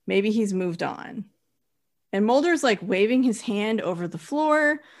 Maybe he's moved on. And Mulder's like waving his hand over the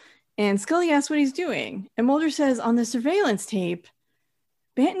floor. And Scully asks what he's doing. And Mulder says on the surveillance tape,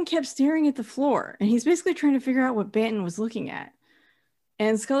 Banton kept staring at the floor. And he's basically trying to figure out what Banton was looking at.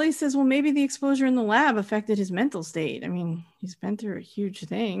 And Scully says, well, maybe the exposure in the lab affected his mental state. I mean, he's been through a huge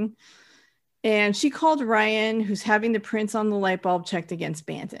thing. And she called Ryan, who's having the prints on the light bulb checked against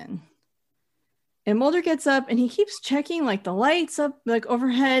Banton. And Mulder gets up and he keeps checking like the lights up like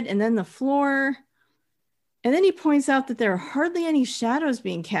overhead and then the floor. And then he points out that there are hardly any shadows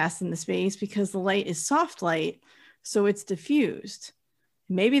being cast in the space because the light is soft light, so it's diffused.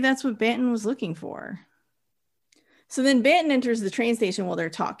 Maybe that's what Banton was looking for. So then Banton enters the train station while they're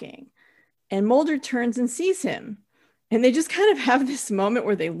talking. And Mulder turns and sees him. And they just kind of have this moment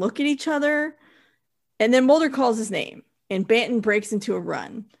where they look at each other. And then Mulder calls his name. And Banton breaks into a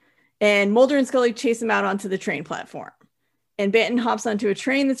run. And Mulder and Scully chase him out onto the train platform. And Banton hops onto a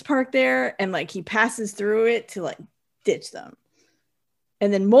train that's parked there. And like he passes through it to like ditch them.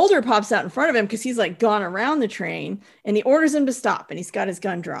 And then Mulder pops out in front of him because he's like gone around the train. And he orders him to stop. And he's got his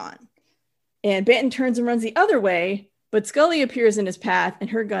gun drawn. And Banton turns and runs the other way. But Scully appears in his path. And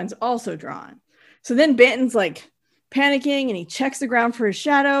her gun's also drawn. So then Banton's like panicking and he checks the ground for his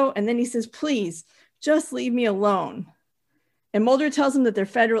shadow. And then he says, please, just leave me alone. And Mulder tells him that they're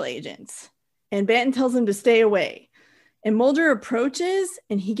federal agents. And Banton tells him to stay away. And Mulder approaches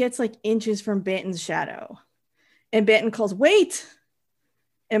and he gets like inches from Banton's shadow. And Banton calls, wait.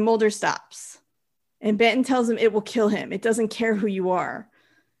 And Mulder stops. And Banton tells him it will kill him. It doesn't care who you are.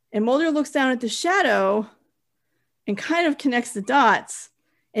 And Mulder looks down at the shadow and kind of connects the dots.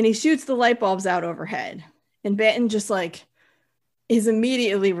 And he shoots the light bulbs out overhead. And Banton just like is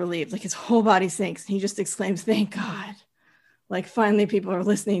immediately relieved. Like his whole body sinks. And he just exclaims, thank God. Like finally people are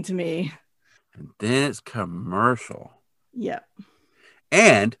listening to me. And then it's commercial. Yep.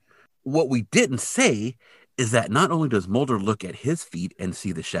 And what we didn't say is that not only does Mulder look at his feet and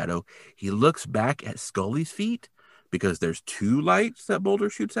see the shadow, he looks back at Scully's feet because there's two lights that Mulder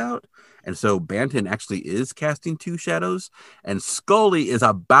shoots out. And so Banton actually is casting two shadows. And Scully is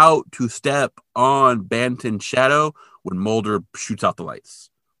about to step on Banton's shadow when Mulder shoots out the lights.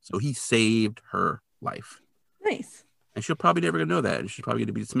 So he saved her life. Nice. And she'll probably never know that. And she's probably going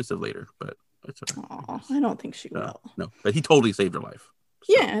to be dismissive later. But it's okay. I don't think she will. No, but he totally saved her life.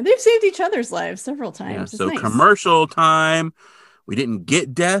 So. Yeah, they've saved each other's lives several times. Yeah, so nice. Commercial time. We didn't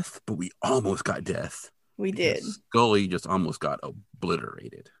get death, but we almost got death. We did. Scully just almost got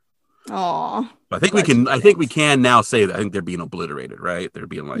obliterated. Aw. I think we can. I think we can now say that. I think they're being obliterated, right? They're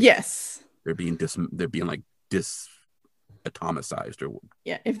being like yes. They're being like disatomicized or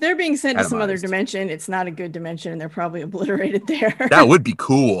yeah. If they're being sent to some other dimension, it's not a good dimension, and they're probably obliterated there. That would be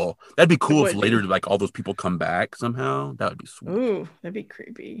cool. That'd be cool if later, like all those people come back somehow. That would be sweet. Ooh, that'd be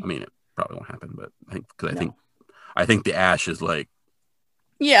creepy. I mean, it probably won't happen, but I think the ash is like.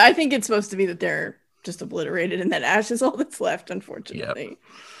 Yeah, I think it's supposed to be that they're just obliterated, and that ash is all that's left, unfortunately. Yep.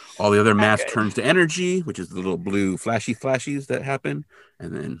 All the other mass turns to energy, which is the little blue flashies that happen,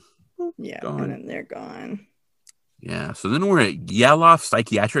 and then gone. And then they're gone. Yeah, so then we're at Yaloff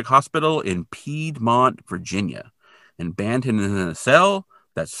Psychiatric Hospital in Piedmont, Virginia, and Banton is in a cell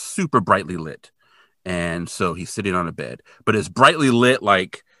that's super brightly lit, and so he's sitting on a bed, but it's brightly lit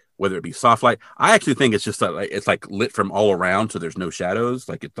like. Whether it be soft light, I actually think it's just like it's like lit from all around, so there's no shadows.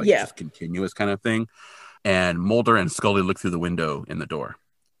 Like it's like just continuous kind of thing. And Mulder and Scully look through the window in the door.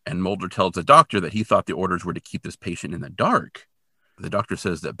 And Mulder tells the doctor that he thought the orders were to keep this patient in the dark. The doctor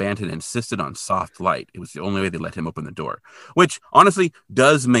says that Banton insisted on soft light. It was the only way they let him open the door, which honestly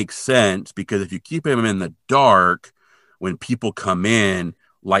does make sense, because if you keep him in the dark, when people come in,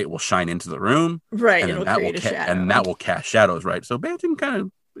 light will shine into the room, right? And that will that will cast shadows, right? So Banton kind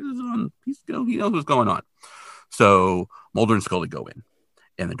of is on. He knows what's going on. So Mulder and Scully go in,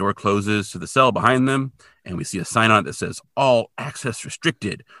 and the door closes to the cell behind them, and we see a sign on it that says "All access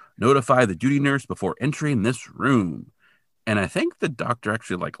restricted. Notify the duty nurse before entering this room." And I think the doctor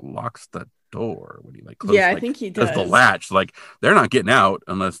actually locks the door when he closes. Yeah, I think he does the latch. They're not getting out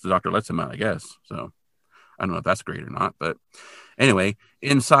unless the doctor lets them out, I guess. So I don't know if that's great or not, but anyway,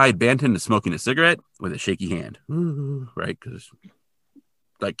 inside, Banton is smoking a cigarette with a shaky hand, right? Because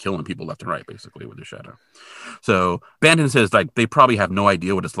killing people left and right, basically, with their shadow. So Banton says they probably have no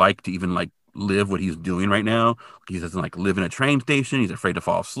idea what it's like to even live what he's doing right now. He doesn't live in a train station. He's afraid to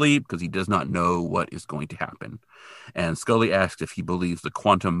fall asleep because he does not know what is going to happen. And Scully asks if he believes the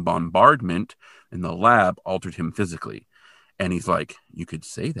quantum bombardment in the lab altered him physically. And he's like, you could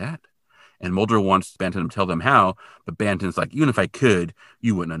say that. And Mulder wants Banton to tell them how, but Banton's like, even if I could,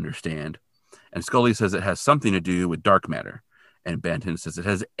 you wouldn't understand. And Scully says it has something to do with dark matter. And Banton says it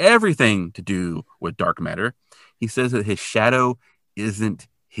has everything to do with dark matter. He says that his shadow isn't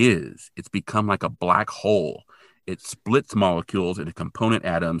his. It's become like a black hole. It splits molecules into component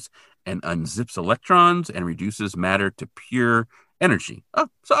atoms and unzips electrons and reduces matter to pure energy. Oh,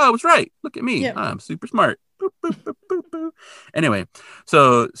 so I was right. Look at me. Yep. I'm super smart. Boop, boop, boop, boop, boop. Anyway,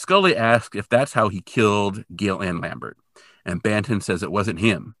 so Scully asks if that's how he killed Gail Ann Lambert. And Banton says it wasn't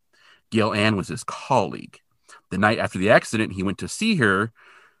him. Gail Ann was his colleague. The night after the accident, he went to see her.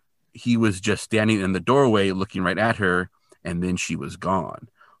 He was just standing in the doorway looking right at her, and then she was gone.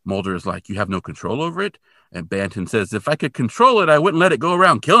 Mulder is like, you have no control over it? And Banton says, if I could control it, I wouldn't let it go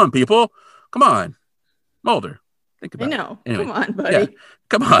around killing people. Come on, Mulder. Think about it. I know. Anyway, come on, buddy. Yeah,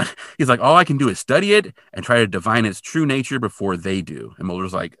 come on. He's like, all I can do is study it and try to divine its true nature before they do. And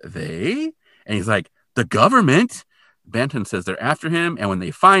Mulder's like, they? And he's like, the government? Banton says they're after him, and when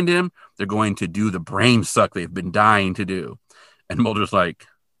they find him, they're going to do the brain suck they've been dying to do. And Mulder's like,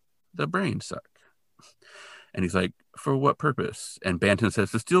 the brain suck. And he's like, for what purpose? And Banton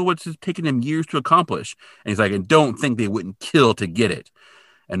says, to steal what's taken him years to accomplish. And he's like, and don't think they wouldn't kill to get it.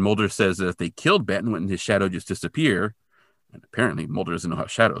 And Mulder says that if they killed Banton, wouldn't his shadow just disappear? And apparently Mulder doesn't know how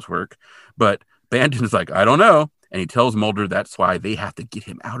shadows work. But Banton's like, I don't know. And he tells Mulder that's why they have to get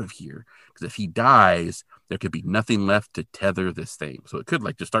him out of here. Because if he dies, there could be nothing left to tether this thing. So it could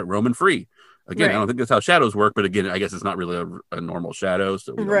just start roaming free. Again, right. I don't think that's how shadows work, but again, I guess it's not really a normal shadow,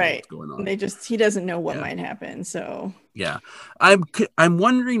 so we don't know what's going on. He doesn't know what might happen. So yeah, I'm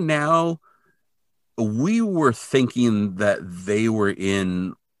wondering now. We were thinking that they were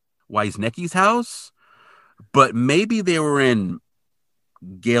in Wisniewski's house, but maybe they were in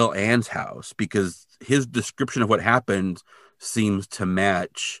Gail Ann's house because his description of what happened seems to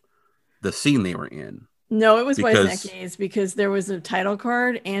match the scene they were in. No, it was Wisniewski's because there was a title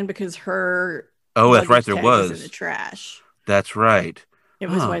card and because her that's right, there was in the trash. That's right. It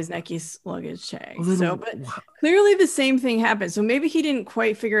was Wisniewski's luggage tag. But clearly the same thing happened. So maybe he didn't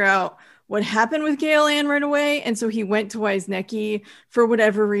quite figure out what happened with Gail Ann right away, and so he went to Wisniewski for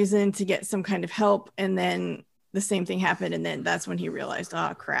whatever reason to get some kind of help, and then the same thing happened, and then that's when he realized,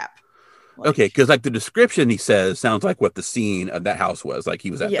 oh crap. Okay, because the description he says sounds like what the scene of that house was.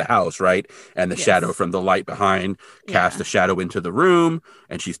 He was at the house, right? And the shadow from the light behind cast a shadow into the room,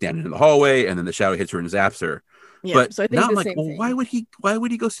 and she's standing in the hallway, and then the shadow hits her and zaps her. Yeah, but so I think not thing. Why would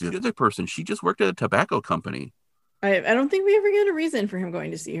he go see the other person? She just worked at a tobacco company. I don't think we ever get a reason for him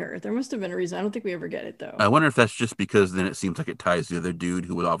going to see her. There must have been a reason. I don't think we ever get it though. I wonder if that's just because then it seems like it ties the other dude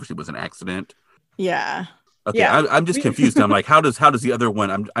who obviously was an accident. Yeah. Okay, yeah. I'm just confused. I'm like, how does the other one?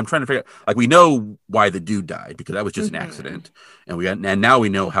 I'm trying to figure out. We know why the dude died because that was just an accident, and now we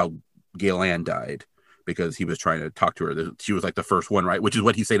know how Gail Ann died because he was trying to talk to her. She was the first one, right? Which is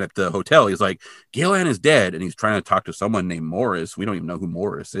what he's saying at the hotel. He's like, Gail Ann is dead, and he's trying to talk to someone named Morris. We don't even know who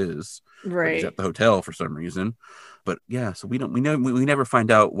Morris is. Right. He's at the hotel for some reason, but yeah. So we never find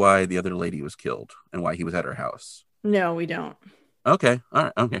out why the other lady was killed and why he was at her house. No, we don't. Okay. All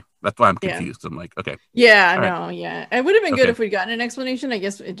right. Okay. That's why I'm confused. I'm like, okay. Yeah, no, right. Yeah. It would have been good if we'd gotten an explanation. I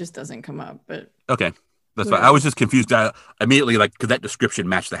guess it just doesn't come up, but okay. That's fine. I was just confused. I immediately because that description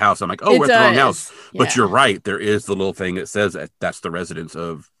matched the house. I'm like, oh, we're at the wrong house. Yeah. But you're right. There is the little thing that says that's the residence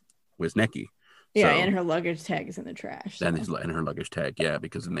of Wisniewski. Yeah, and her luggage tag is in the trash. So. And her luggage tag, yeah,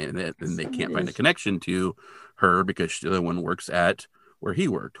 because then they can't find a connection to her because the other one works at where he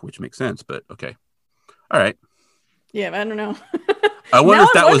worked, which makes sense. But okay. All right. Yeah, I don't know. I wonder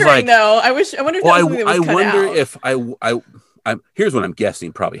if that was like. Though, I wonder if that was something that was cut wonder out. if here's what I'm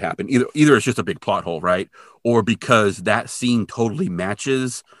guessing probably happened. Either it's just a big plot hole, right? Or because that scene totally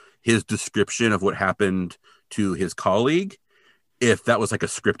matches his description of what happened to his colleague. If that was like a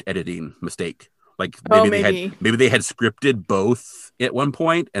script editing mistake, like maybe they had scripted both at one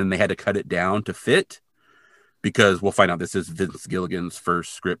point and they had to cut it down to fit. Because we'll find out this is Vince Gilligan's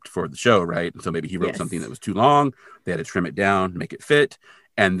first script for the show, right? And so maybe he wrote something that was too long. They had to trim it down, make it fit.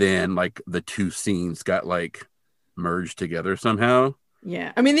 And then like the two scenes got like merged together somehow.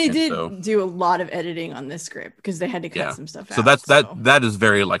 Yeah. I mean, they did do a lot of editing on this script because they had to cut some stuff out. So that is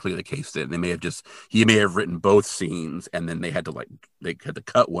very likely the case then. He may have written both scenes and then they had to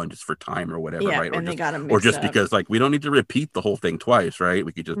cut one just for time or whatever, right? And they got them mixed up. Because like we don't need to repeat the whole thing twice, right?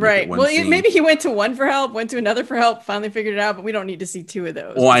 We could just make it one scene. Maybe he went to one for help, went to another for help, finally figured it out, but we don't need to see two of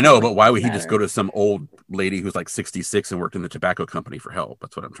those. Well, I know, but why would he just go to some old lady who's like 66 and worked in the tobacco company for help?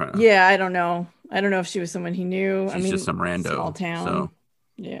 That's what I'm trying to. Yeah, I don't know. I don't know if she was someone he knew. She's just some rando. Small town. So.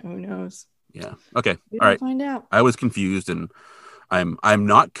 Yeah, who knows? Yeah. Okay. All right. Find out. I was confused, and I'm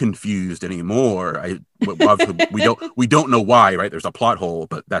not confused anymore. We don't know why, right? There's a plot hole,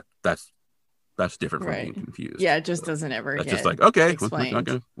 but that's different from being confused. Yeah, it just doesn't ever. That's just like okay,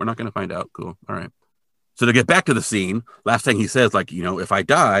 we're not gonna find out. Cool. All right. So to get back to the scene, last thing he says, like, you know, if I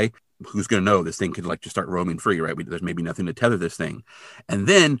die, who's gonna know? This thing could like just start roaming free, right? There's maybe nothing to tether this thing, and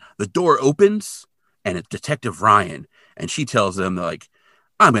then the door opens, and it's Detective Ryan, and she tells them like,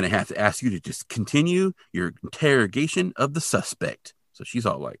 I'm going to have to ask you to just continue your interrogation of the suspect. So she's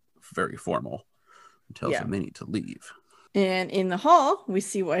all like very formal and tells them they need to leave. And in the hall, we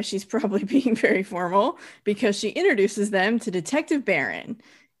see why she's probably being very formal because she introduces them to Detective Barron.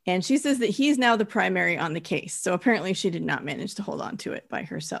 And she says that he's now the primary on the case. So apparently she did not manage to hold on to it by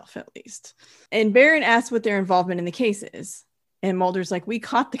herself, at least. And Barron asks what their involvement in the case is. And Mulder's like, we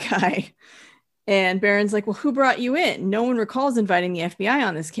caught the guy. And Barron's like, well, who brought you in? No one recalls inviting the FBI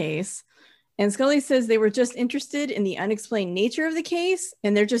on this case. And Scully says they were just interested in the unexplained nature of the case,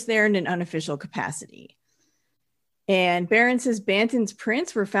 and they're just there in an unofficial capacity. And Barron says Banton's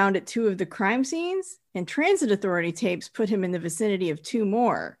prints were found at 2 of the crime scenes, and transit authority tapes put him in the vicinity of 2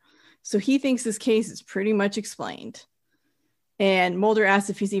 more. So he thinks this case is pretty much explained. And Mulder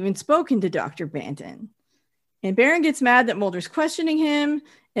asks if he's even spoken to Dr. Banton. And Barron gets mad that Mulder's questioning him,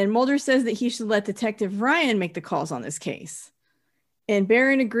 and Mulder says that he should let Detective Ryan make the calls on this case. And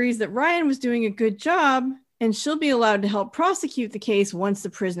Barron agrees that Ryan was doing a good job, and she'll be allowed to help prosecute the case once the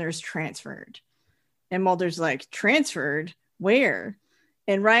prisoner is transferred. And Mulder's like, transferred? Where?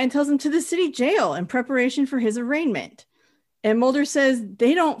 And Ryan tells him to the city jail in preparation for his arraignment. And Mulder says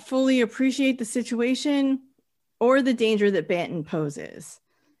they don't fully appreciate the situation or the danger that Banton poses.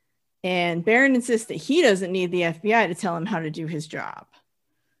 And Barron insists that he doesn't need the FBI to tell him how to do his job.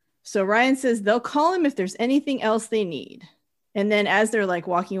 So Ryan says they'll call him if there's anything else they need. And then as they're like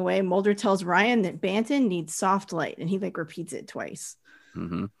walking away, Mulder tells Ryan that Banton needs soft light. And he like repeats it twice.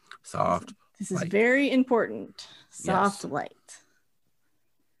 Mm-hmm. Soft. This is very important. Soft light.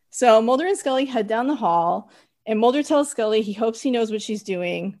 So Mulder and Scully head down the hall. And Mulder tells Scully he hopes he knows what she's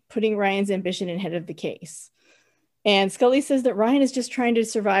doing, putting Ryan's ambition ahead of the case. And Scully says that Ryan is just trying to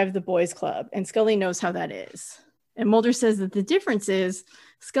survive the boys' club. And Scully knows how that is. And Mulder says that the difference is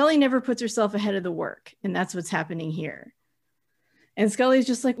Scully never puts herself ahead of the work. And that's what's happening here. And Scully's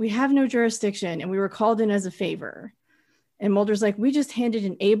just like, we have no jurisdiction and we were called in as a favor. And Mulder's like, we just handed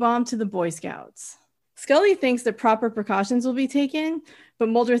an A-bomb to the Boy Scouts. Scully thinks that proper precautions will be taken, but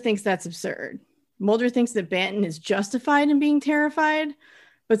Mulder thinks that's absurd. Mulder thinks that Banton is justified in being terrified,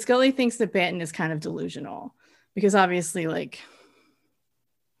 but Scully thinks that Banton is kind of delusional because obviously, like,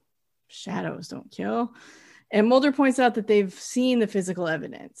 shadows don't kill. And Mulder points out that they've seen the physical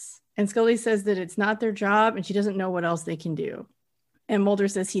evidence. And Scully says that it's not their job and she doesn't know what else they can do. And Mulder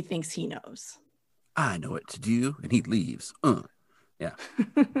says he thinks he knows. I know what to do. And he leaves. Yeah.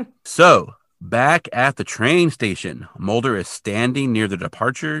 So back at the train station, Mulder is standing near the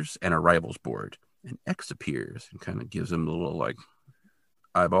departures and arrivals board. And X appears and kind of gives him a little like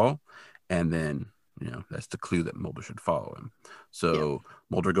eyeball. And then, you know, that's the clue that Mulder should follow him. So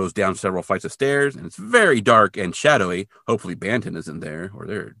Mulder goes down several flights of stairs and it's very dark and shadowy. Hopefully Banton isn't there or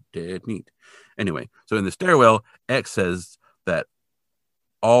they're dead neat. Anyway, so in the stairwell, X says that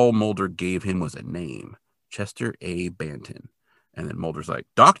all Mulder gave him was a name, Chester A. Banton. And then Mulder's like,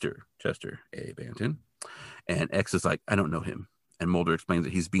 Dr. Chester A. Banton. And X is like, I don't know him. And Mulder explains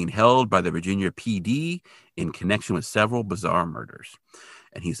that he's being held by the Virginia PD in connection with several bizarre murders.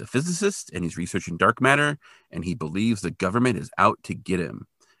 And he's a physicist and he's researching dark matter and he believes the government is out to get him.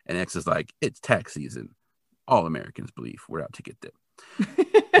 And X is like, it's tax season. all Americans believe we're out to get them.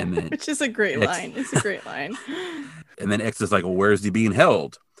 And then which is a great line. It's a great line. And then X is like, well, where is he being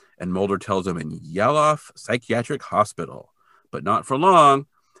held? And Mulder tells him in Yaloff Psychiatric Hospital, but not for long.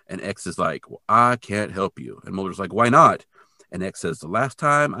 And X is like, well, I can't help you. And Mulder's like, why not? And X says, the last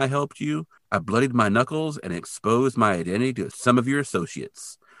time I helped you, I bloodied my knuckles and exposed my identity to some of your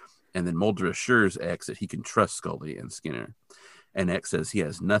associates. And then Mulder assures X that he can trust Scully and Skinner. And X says he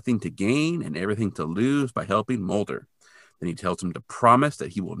has nothing to gain and everything to lose by helping Mulder. Then he tells him to promise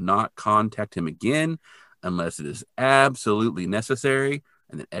that he will not contact him again unless it is absolutely necessary.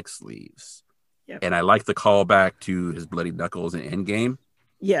 And then X leaves. Yep. And I like the callback to his bloody knuckles in Endgame.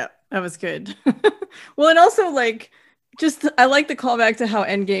 Yeah, that was good. Well, and also like, I like the callback to how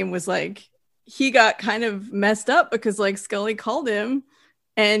Endgame was like, he got kind of messed up because like Scully called him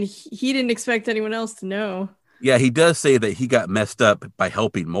and he didn't expect anyone else to know. Yeah, he does say that he got messed up by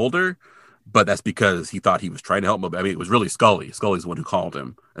helping Mulder, but that's because he thought he was trying to help him. I mean, it was really Scully. Scully's the one who called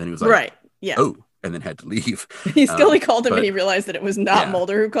him. And he was like, right. Yeah. Oh, and then had to leave. Scully called him and he realized that it was not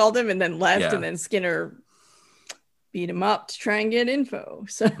Mulder who called him and then left. Yeah. And then Skinner beat him up to try and get info.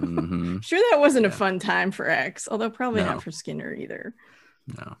 So sure that wasn't a fun time for X, although probably not for Skinner either.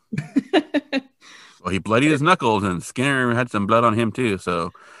 No. Well, he bloodied his knuckles and Skinner had some blood on him too.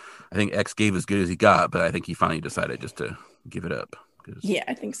 So I think X gave as good as he got, but I think he finally decided just to give it up. Yeah,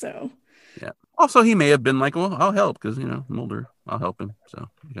 I think so. Yeah. Also, he may have been like, well, I'll help because, Mulder, I'll help him. So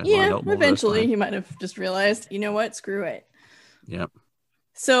yeah, eventually he might have just realized, you know what, screw it. Yep.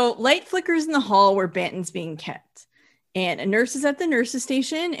 So light flickers in the hall where Banton's being kept. And a nurse is at the nurse's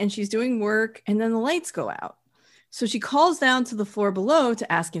station and she's doing work and then the lights go out. So she calls down to the floor below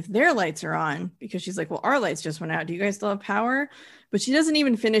to ask if their lights are on because she's like, well, our lights just went out. Do you guys still have power? But she doesn't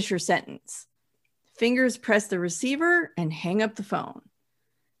even finish her sentence. Fingers press the receiver and hang up the phone.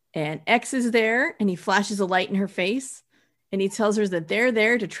 And X is there and he flashes a light in her face and he tells her that they're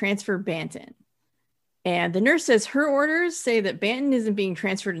there to transfer Banton. And the nurse says her orders say that Banton isn't being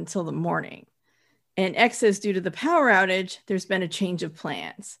transferred until the morning. And X says due to the power outage, there's been a change of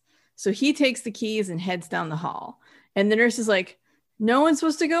plans. So he takes the keys and heads down the hall. And the nurse is like, no one's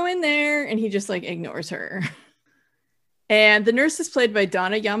supposed to go in there. And he just like ignores her. And the nurse is played by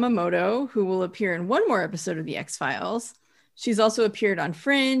Donna Yamamoto, who will appear in one more episode of The X-Files. She's also appeared on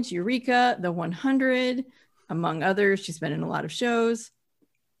Fringe, Eureka, The 100, among others. She's been in a lot of shows.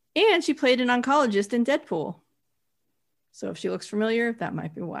 And she played an oncologist in Deadpool. So if she looks familiar, that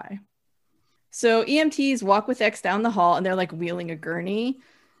might be why. So EMTs walk with X down the hall and they're like wheeling a gurney.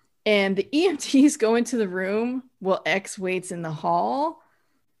 And the EMTs go into the room while X waits in the hall.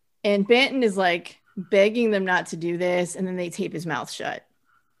 And Banton is like begging them not to do this. And then they tape his mouth shut.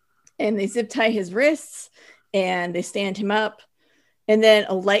 And they zip tie his wrists and they stand him up. And then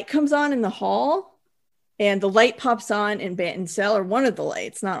a light comes on in the hall. And the light pops on in Banton's cell, or one of the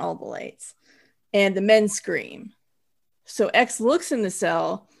lights, not all the lights. And the men scream. So X looks in the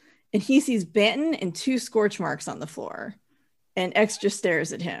cell and he sees Banton and 2 scorch marks on the floor. And X just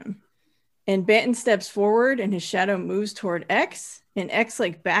stares at him. And Banton steps forward and his shadow moves toward X. And X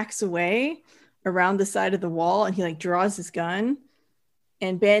like backs away around the side of the wall and he like draws his gun.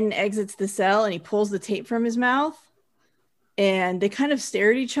 And Banton exits the cell and he pulls the tape from his mouth. And they kind of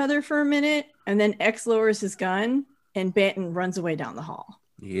stare at each other for a minute. And then X lowers his gun and Banton runs away down the hall.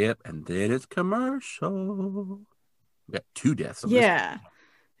 Yep. And then it's commercial. We got 2 deaths. Yeah.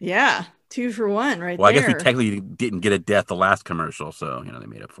 Yeah. 2 for 1 right there. Well, I guess we technically didn't get a death the last commercial. So, they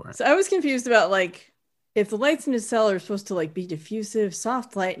made up for it. So I was confused about like, if the lights in his cell are supposed to like be diffusive,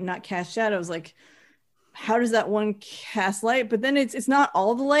 soft light and not cast shadows, like how does that one cast light? But then it's not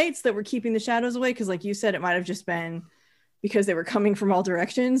all the lights that were keeping the shadows away. Cause like you said, it might've just been because they were coming from all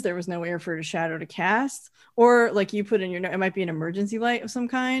directions. There was nowhere for a shadow to cast, or like you put in your note, it might be an emergency light of some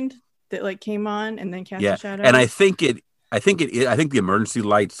kind that like came on and then cast a shadow. And I think the emergency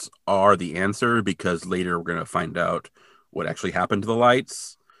lights are the answer because later we're going to find out what actually happened to the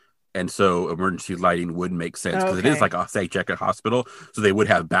lights. And so emergency lighting would make sense because it is like a psychiatric hospital. So they would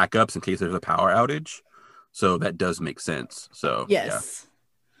have backups in case there's a power outage. So that does make sense. So yes.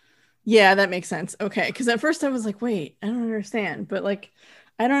 Yeah, that makes sense. Okay. Because at first I was like, wait, I don't understand. But like,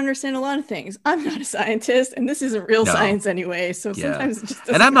 I don't understand a lot of things. I'm not a scientist and this isn't real science anyway. So sometimes it just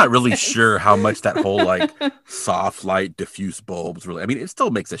doesn't. And I'm not really sure how much that whole like soft light diffuse bulbs really, I mean, it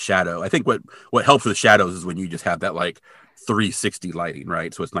still makes a shadow. I think what helps with shadows is when you just have that like 360 lighting,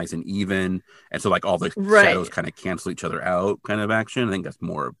 right? So it's nice and even. And so like all the shadows kind of cancel each other out kind of action. I think that's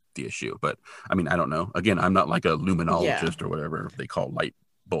more of the issue. But I mean, I don't know. Again, I'm not like a luminologist or whatever they call light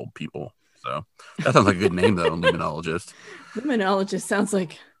bulb people. So that sounds like a good name though, luminologist. Luminologist sounds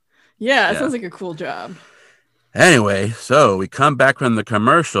like, it sounds like a cool job. Anyway, so we come back from the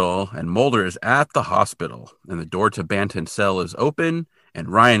commercial, and Mulder is at the hospital, and the door to Banton's cell is open, and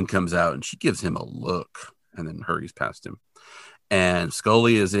Ryan comes out, and she gives him a look, and then hurries past him. And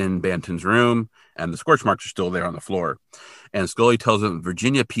Scully is in Banton's room, and the scorch marks are still there on the floor. And Scully tells him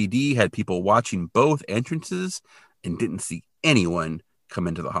Virginia PD had people watching both entrances and didn't see anyone come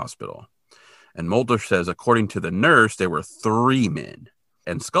into the hospital. And Mulder says, according to the nurse, there were 3 men.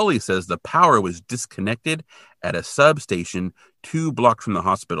 And Scully says the power was disconnected at a substation 2 blocks from the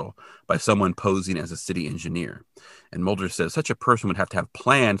hospital by someone posing as a city engineer. And Mulder says such a person would have to have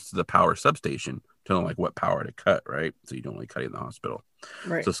plans to the power substation to know like what power to cut, right? So you don't only cut it in the hospital.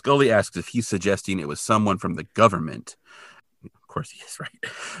 Right. So Scully asks if he's suggesting it was someone from the government. Of course he is,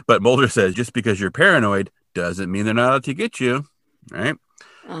 right? But Mulder says just because you're paranoid doesn't mean they're not out to get you, right?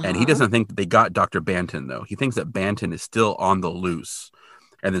 And he doesn't think that they got Dr. Banton, though. He thinks that Banton is still on the loose.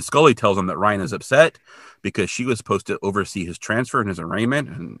 And then Scully tells him that Ryan is upset because she was supposed to oversee his transfer and his arraignment.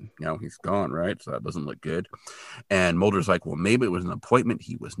 And, he's gone, right? So that doesn't look good. And Mulder's like, well, maybe it was an appointment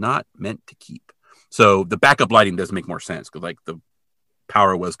he was not meant to keep. So the backup lighting does make more sense because, like, the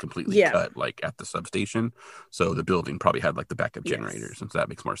power was completely cut, like, at the substation. So the building probably had, like, the backup generators. And so that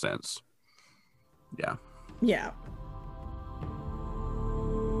makes more sense. Yeah. Yeah.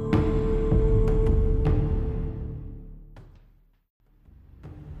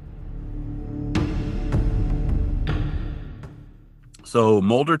 So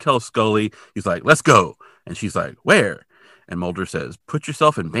Mulder tells Scully, he's like, let's go. And she's like, where? And Mulder says, put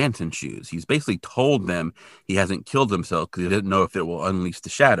yourself in Banton's shoes. He's basically told them he hasn't killed himself because he didn't know if it will unleash the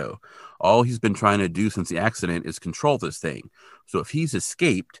shadow. All he's been trying to do since the accident is control this thing. So if he's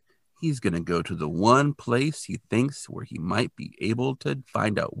escaped, he's going to go to the one place he thinks where he might be able to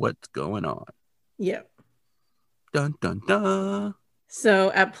find out what's going on. Yep. Dun, dun, dun.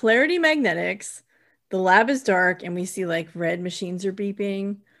 So at Polarity Magnetics, the lab is dark and we see like red machines are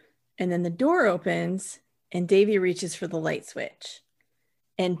beeping. And then the door opens and Davy reaches for the light switch.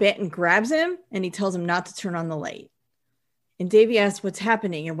 And Banton grabs him and he tells him not to turn on the light. And Davy asks what's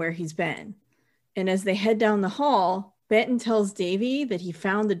happening and where he's been. And as they head down the hall, Banton tells Davy that he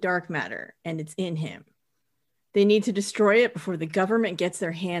found the dark matter and it's in him. They need to destroy it before the government gets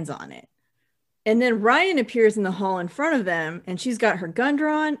their hands on it. And then Ryan appears in the hall in front of them and she's got her gun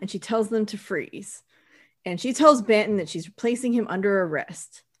drawn and she tells them to freeze. And she tells Banton that she's placing him under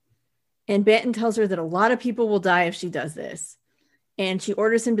arrest. And Banton tells her that a lot of people will die if she does this. And she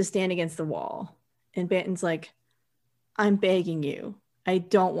orders him to stand against the wall. And Banton's like, I'm begging you. I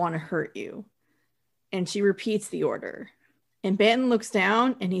don't want to hurt you. And she repeats the order. And Banton looks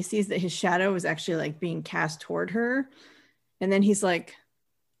down and he sees that his shadow is actually like being cast toward her. And then he's like,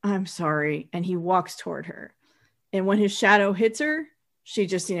 I'm sorry. And he walks toward her. And when his shadow hits her, she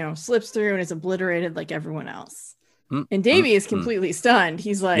just, slips through and is obliterated like everyone else. And Davy is completely stunned.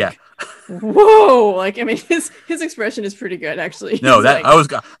 He's like, whoa. Like, I mean, his expression is pretty good, actually. No,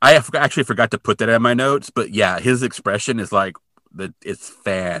 I actually forgot to put that in my notes. But yeah, his expression is like, it's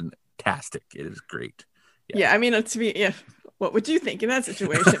fantastic. It is great. Yeah, I mean, what would you think in that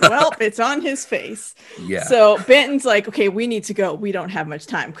situation? Well, it's on his face. Yeah. So Banton's like, okay, we need to go. We don't have much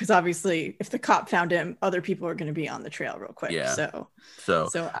time because obviously if the cop found him, other people are going to be on the trail real quick. Yeah.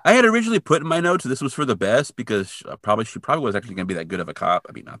 So I had originally put in my notes this was for the best because she probably was actually going to be that good of a cop.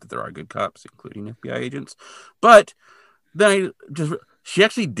 I mean, not that there are good cops, including FBI agents, but then she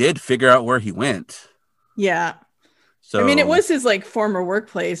actually did figure out where he went. Yeah. So, I mean, it was his like former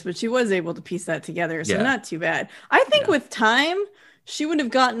workplace, but she was able to piece that together. So not too bad. I think with time, she would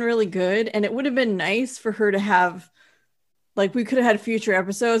have gotten really good. And it would have been nice for her to have, like, we could have had future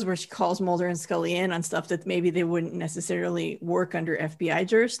episodes where she calls Mulder and Scully in on stuff that maybe they wouldn't necessarily work under FBI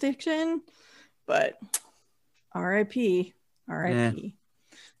jurisdiction. But RIP. I mean,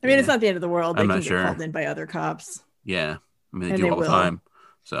 it's not the end of the world. They can get called in by other cops. Yeah. I mean, they do all the time.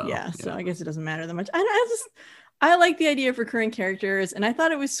 So so I guess it doesn't matter that much. I like the idea of recurring characters, and I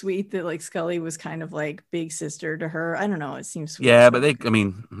thought it was sweet that like Scully was kind of like big sister to her. I don't know, it seems sweet. Yeah, but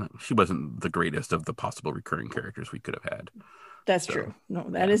she wasn't the greatest of the possible recurring characters we could have had. That's true. No,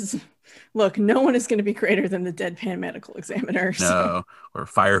 that is. Look, no one is going to be greater than the deadpan medical examiner. No, or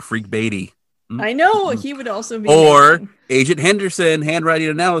Fire Freak Beatty. I know he would also be. Or amazing. Agent Henderson, handwriting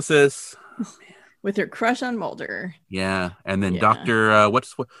analysis. With her crush on Mulder. Yeah, and then Doctor.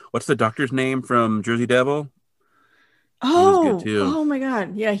 What's the doctor's name from Jersey Devil? Oh my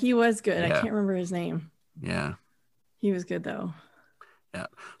God. Yeah, he was good. Yeah. I can't remember his name. Yeah. He was good though. Yeah.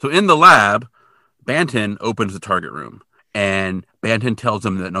 So in the lab, Banton opens the target room and Banton tells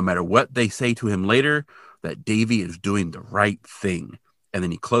him that no matter what they say to him later, that Davy is doing the right thing. And then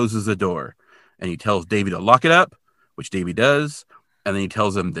he closes the door. And he tells Davy to lock it up, which Davy does. And then he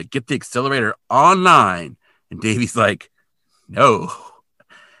tells him to get the accelerator online. And Davy's like, no.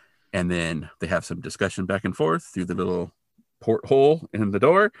 And then they have some discussion back and forth through the little porthole in the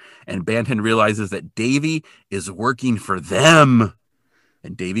door. And Banton realizes that Davy is working for them.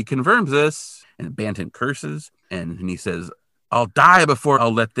 And Davy confirms this. And Banton curses. And he says, I'll die before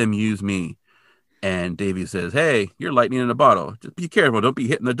I'll let them use me. And Davy says, hey, you're lightning in a bottle. Just be careful. Don't be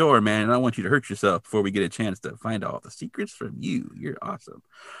hitting the door, man. And I don't want you to hurt yourself before we get a chance to find all the secrets from you. You're awesome.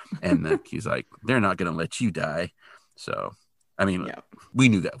 And he's like, they're not going to let you die. So, I mean, we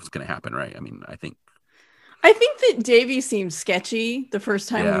knew that was going to happen, right? I mean, I think that Davy seemed sketchy the first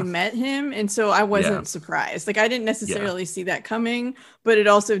time we met him. And so I wasn't surprised. Like, I didn't necessarily see that coming, but it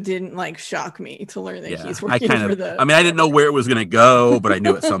also didn't like shock me to learn that he's working for the... I mean, I didn't know where it was going to go, but I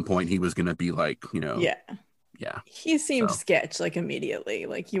knew at some point he was going to be like, you know... Yeah. He seemed so. sketch like immediately.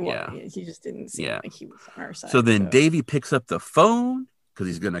 Like he just didn't seem like he was on our side. So then Davy picks up the phone because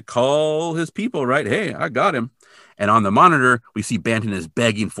he's going to call his people, right? Hey, I got him. And on the monitor, we see Banton is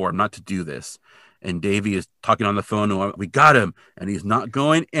begging for him not to do this. And Davy is talking on the phone. We got him. And he's not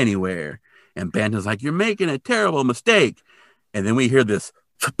going anywhere. And Banton's like, you're making a terrible mistake. And then we hear this.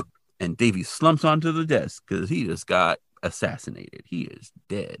 And Davy slumps onto the desk because he just got assassinated. He is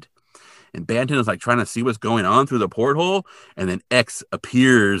dead. And Banton is like trying to see what's going on through the porthole. And then X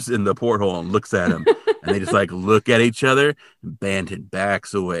appears in the porthole and looks at him. And they just like look at each other. And Banton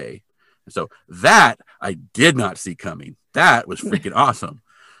backs away. And so that I did not see coming. That was freaking awesome.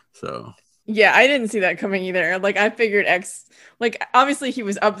 So... Yeah, I didn't see that coming either. Like, I figured X, like, obviously he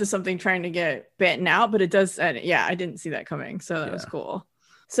was up to something trying to get Banton out, but I didn't see that coming. So that was cool.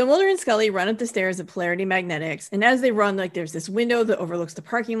 So Mulder and Scully run up the stairs at Polarity Magnetics. And as they run, like, there's this window that overlooks the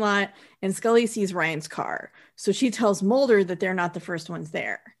parking lot. And Scully sees Ryan's car. So she tells Mulder that they're not the first ones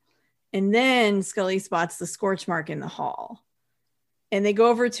there. And then Scully spots the scorch mark in the hall. And they go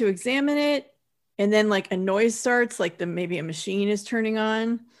over to examine it. And then, like, a noise starts, like maybe a machine is turning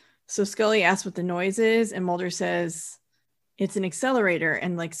on. So Scully asks what the noise is, and Mulder says it's an accelerator,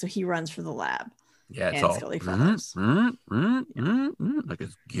 and like so he runs for the lab. Yeah, it's and all Scully follows. Like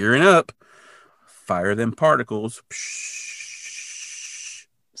it's gearing up. Fire them particles.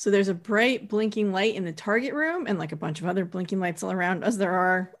 So there's a bright blinking light in the target room, and like a bunch of other blinking lights all around, as there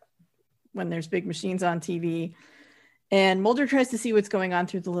are when there's big machines on TV. And Mulder tries to see what's going on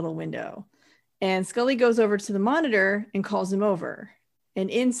through the little window, and Scully goes over to the monitor and calls him over. And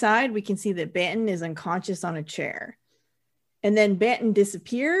inside, we can see that Banton is unconscious on a chair. And then Banton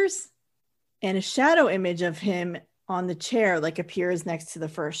disappears, and a shadow image of him on the chair like appears next to the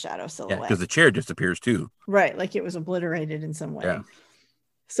first shadow silhouette. Yeah, because the chair disappears too. Right, like it was obliterated in some way. Yeah.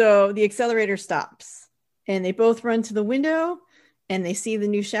 So the accelerator stops, and they both run to the window, and they see the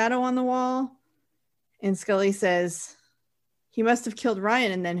new shadow on the wall. And Scully says, he must have killed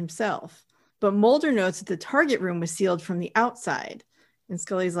Ryan and then himself. But Mulder notes that the target room was sealed from the outside. And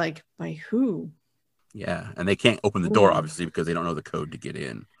Scully's like, by who? Yeah. And they can't open the door, obviously, because they don't know the code to get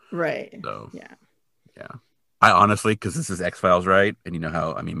in. Right. So, yeah. I honestly, because this is X-Files, right? And you know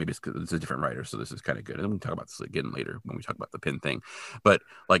how, I mean, maybe it's because it's a different writer, so this is kind of good. And we can talk about this again later when we talk about the pin thing. But,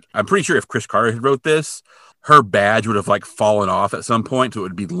 like, I'm pretty sure if Chris Carter had wrote this, her badge would have, like, fallen off at some point, so it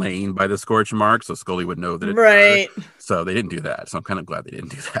would be laying by the scorch mark, so Scully would know that it's right. her. So they didn't do that. So I'm kind of glad they didn't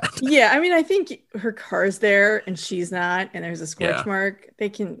do that. Yeah, I mean, I think her car's there and she's not, and there's a scorch mark. They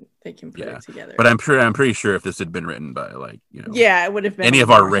can put it together. But I'm pretty sure if this had been written by, like, you know, it would have been any of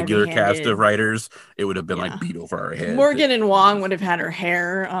our regular cast of writers, it would have been like beat over our head. Morgan and Wong would have had her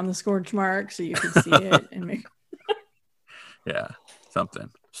hair on the scorch mark so you could see it and make something.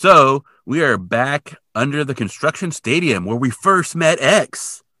 So we are back under the construction stadium where we first met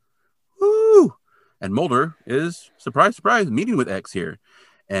X. Woo! And Mulder is surprise meeting with X here.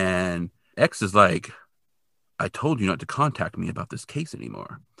 And X is like, I told you not to contact me about this case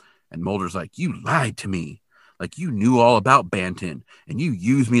anymore. And Mulder's like, you lied to me. Like, you knew all about Banton and you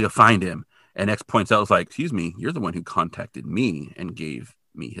used me to find him. And X points out, it's like, excuse me, you're the one who contacted me and gave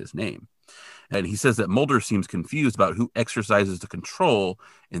me his name. And he says that Mulder seems confused about who exercises the control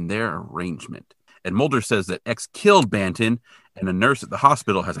in their arrangement. And Mulder says that X killed Banton and a nurse at the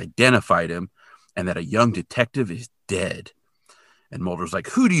hospital has identified him and that a young detective is dead. And Mulder's like,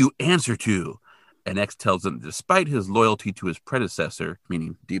 who do you answer to? And X tells him, despite his loyalty to his predecessor,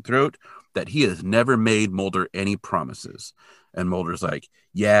 meaning Deep Throat, that he has never made Mulder any promises. And Mulder's like,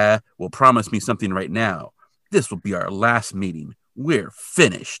 yeah, well, promise me something right now. This will be our last meeting. We're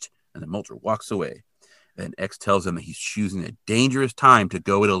finished. And then Mulder walks away. And X tells him that he's choosing a dangerous time to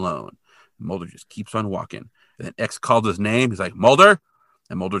go it alone. And Mulder just keeps on walking. And then X calls his name. He's like, Mulder?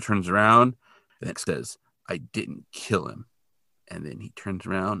 And Mulder turns around. And X says, I didn't kill him. And then he turns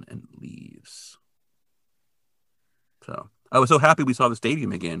around and leaves. So I was so happy we saw the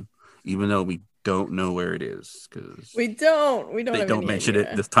stadium again, even though we don't know where it is, because we don't they don't mention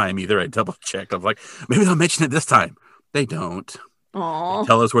idea. it this time either. I double checked. I was like, maybe they'll mention it this time. They don't. Aww. They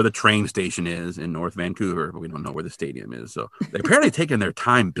tell us where the train station is in North Vancouver, but we don't know where the stadium is. So they're apparently taking their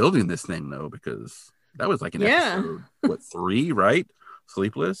time building this thing, though, because that was like an episode, 3, right?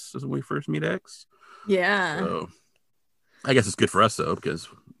 Sleepless is when we first meet X. Yeah. So I guess it's good for us, though, because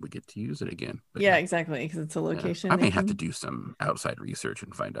we get to use it again. But yeah, exactly, because it's a location. I may have to do some outside research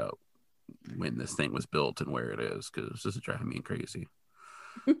and find out when this thing was built and where it is, because this is driving me crazy.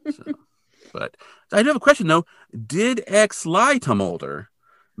 But I do have a question, though. Did X lie to Mulder?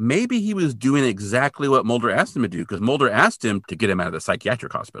 Maybe he was doing exactly what Mulder asked him to do, because Mulder asked him to get him out of the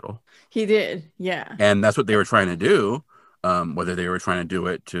psychiatric hospital. He did, yeah. And that's what they were trying to do. Whether they were trying to do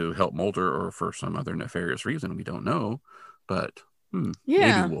it to help Mulder or for some other nefarious reason, we don't know. But maybe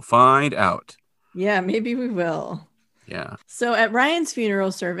we'll find out. Yeah, maybe we will. Yeah. So at Ryan's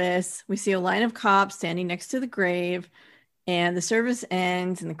funeral service, we see a line of cops standing next to the grave, and the service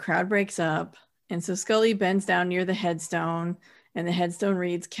ends and the crowd breaks up. And so Scully bends down near the headstone, and the headstone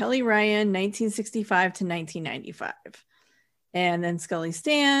reads Kelly Ryan, 1965 to 1995. And then Scully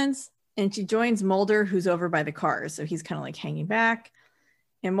stands and she joins Mulder, who's over by the cars. So he's kind of like hanging back.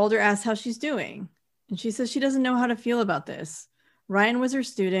 And Mulder asks how she's doing. And she says she doesn't know how to feel about this. Ryan was her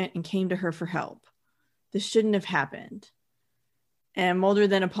student and came to her for help. This shouldn't have happened. And Mulder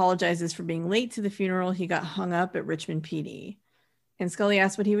then apologizes for being late to the funeral. He got hung up at Richmond PD. And Scully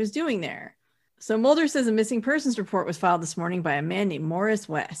asks what he was doing there. So Mulder says a missing persons report was filed this morning by a man named Morris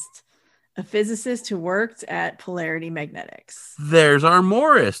West, a physicist who worked at Polarity Magnetics. There's our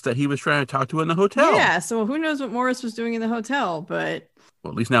Morris that he was trying to talk to in the hotel. Yeah, so who knows what Morris was doing in the hotel, but...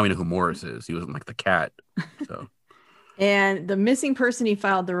 Well, at least now we know who Morris is. He wasn't like the cat, so... And the missing person he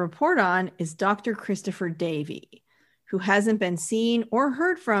filed the report on is Dr. Christopher Davey, who hasn't been seen or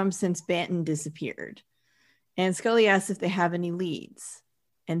heard from since Banton disappeared. And Scully asks if they have any leads.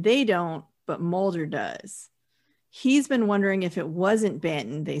 And they don't, but Mulder does. He's been wondering if it wasn't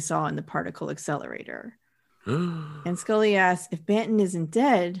Banton they saw in the particle accelerator. And Scully asks, if Banton isn't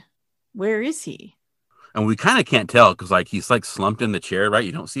dead, where is he? And we kind of can't tell because he's slumped in the chair, right?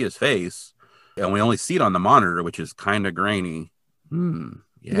 You don't see his face. And we only see it on the monitor, which is kind of grainy.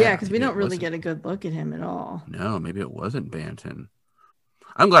 Yeah, because we don't really get a good look at him at all. No, maybe it wasn't Banton.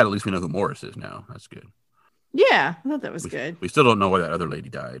 I'm glad at least we know who Morris is now. That's good. Yeah, I thought that was good. We still don't know why that other lady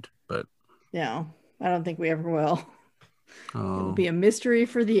died, but... No, I don't think we ever will. Oh, it will be a mystery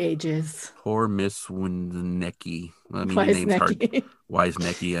for the ages. Poor Miss Wisniewski. I mean, the name's hard.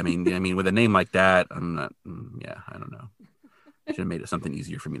 Wisniewski. I mean, with a name like that, I'm not... I don't know. Should have made it something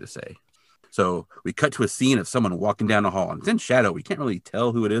easier for me to say. So we cut to a scene of someone walking down the hall, and it's in shadow. We can't really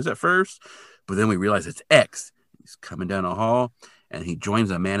tell who it is at first, but then we realize it's X. He's coming down the hall, and he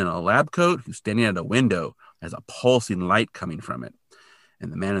joins a man in a lab coat who's standing at a window. Has a pulsing light coming from it. And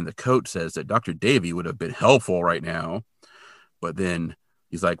the man in the coat says that Dr. Davey would have been helpful right now. But then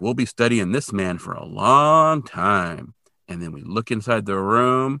he's like, we'll be studying this man for a long time. And then we look inside the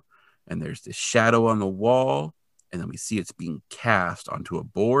room, and there's this shadow on the wall. And then we see it's being cast onto a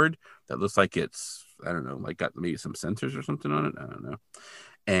board that looks like it's, I don't know, got maybe some sensors or something on it. I don't know.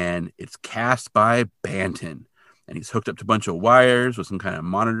 And it's cast by Banton. And he's hooked up to a bunch of wires with some kind of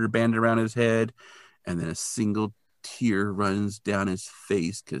monitor band around his head. And then a single tear runs down his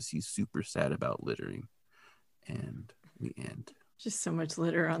face because he's super sad about littering. And we end. Just so much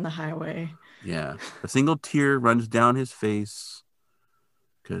litter on the highway. Yeah. A single tear runs down his face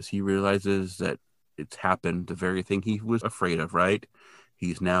because he realizes that it's happened, the very thing he was afraid of, right?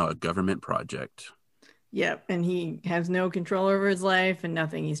 He's now a government project. Yep, and he has no control over his life and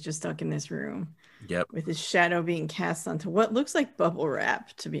nothing. He's just stuck in this room. Yep. With his shadow being cast onto what looks like bubble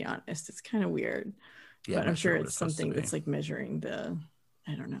wrap, to be honest. It's kind of weird. Yeah, but I'm sure it's something that's measuring the,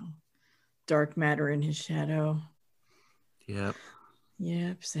 I don't know, dark matter in his shadow. Yep.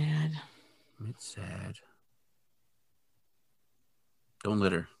 Yep, sad. It's sad. Don't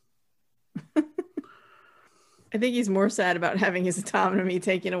litter. I think he's more sad about having his autonomy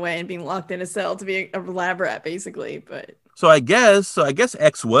taken away and being locked in a cell to be a lab rat, basically. But so I guess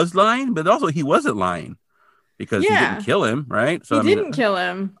X was lying, but also he wasn't lying because he didn't kill him, right? So he didn't kill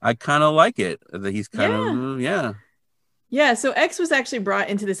him. I kind of like it that he's kind of Yeah. So X was actually brought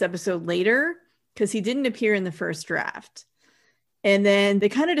into this episode later because he didn't appear in the first draft. And then they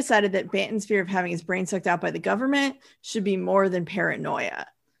kind of decided that Banton's fear of having his brain sucked out by the government should be more than paranoia.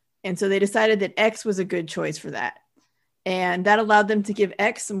 And so they decided that X was a good choice for that. And that allowed them to give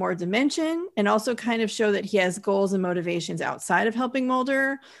X some more dimension and also kind of show that he has goals and motivations outside of helping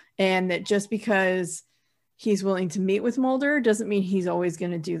Mulder. And that just because he's willing to meet with Mulder doesn't mean he's always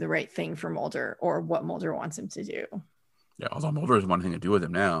going to do the right thing for Mulder or what Mulder wants him to do. Yeah, although Mulder has one thing to do with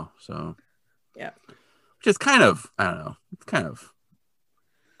him now. So, yeah. Which is kind of, I don't know, it's kind of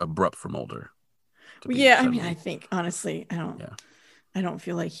abrupt for Mulder. Yeah, I mean, I think, honestly, I don't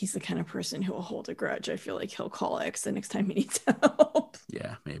feel like he's the kind of person who will hold a grudge. I feel like he'll call X the next time he needs help.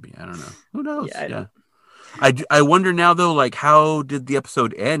 Yeah, maybe. I don't know. Who knows? Yeah. I wonder now, though, like, how did the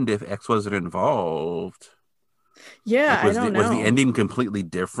episode end if X wasn't involved? Yeah, like, I don't know. Was the ending completely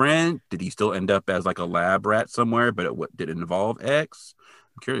different? Did he still end up as, like, a lab rat somewhere, but did it involve X?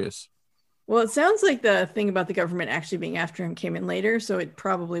 I'm curious. Well, it sounds like the thing about the government actually being after him came in later, so it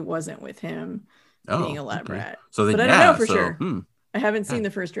probably wasn't with him being a lab rat. So then, but I don't know for sure. I haven't seen the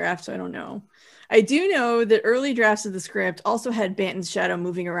first draft, so I don't know. I do know that early drafts of the script also had Banton's shadow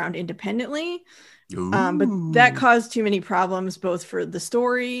moving around independently, but that caused too many problems both for the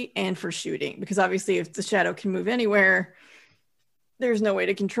story and for shooting, because obviously if the shadow can move anywhere, there's no way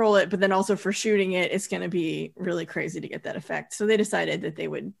to control it, but then also for shooting it, it's going to be really crazy to get that effect. So they decided that they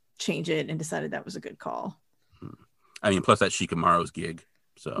would change it and decided that was a good call. I mean, plus that's Shikamaru's gig.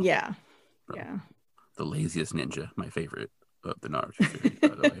 So yeah. The laziest ninja, my favorite of the Naruto series, by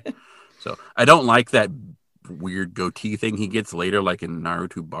the way. So I don't like that weird goatee thing he gets later, like in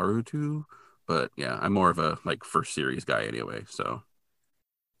Naruto Baruto. But yeah, I'm more of a like first series guy anyway. So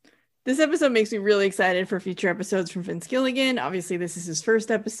this episode makes me really excited for future episodes from Vince Gilligan. Obviously, this is his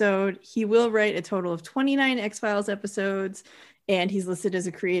first episode. He will write a total of 29 X-Files episodes, and he's listed as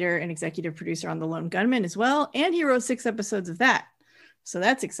a creator and executive producer on The Lone Gunman as well. And he wrote 6 episodes of that. So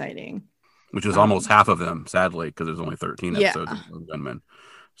that's exciting. Which is almost half of them, sadly, because there's only 13 episodes of Lone Gunman.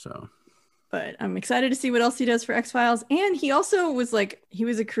 So, but I'm excited to see what else he does for X-Files. And he also was he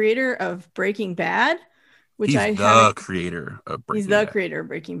was a creator of Breaking Bad, which he's the creator of Breaking Bad. He's the creator of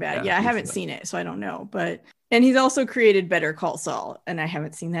Breaking Bad. Yeah, I haven't seen it, so I don't know. And he's also created Better Call Saul, and I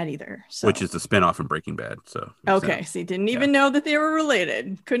haven't seen that either. So. Which is the spinoff from Breaking Bad. So okay, so you didn't even know that they were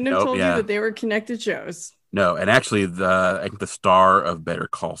related. Couldn't have told you that they were connected shows. No, and actually, I think the star of Better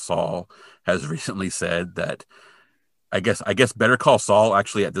Call Saul has recently said that I guess Better Call Saul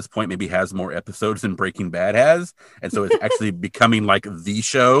actually at this point maybe has more episodes than Breaking Bad has, and so it's actually becoming like the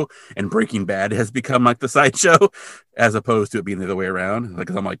show, and Breaking Bad has become like the side show, as opposed to it being the other way around. Like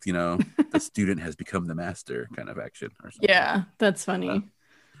I'm like, the student has become the master kind of action or something. Yeah, that's funny.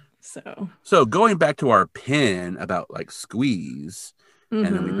 So going back to our pin about like Squeeze. And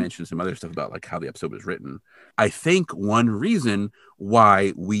then we mentioned some other stuff about like how the episode was written. I think one reason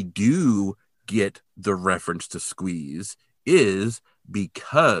why we do get the reference to Squeeze is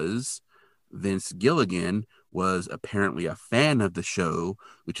because Vince Gilligan was apparently a fan of the show,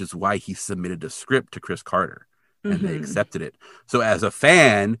 which is why he submitted a script to Chris Carter and they accepted it. So as a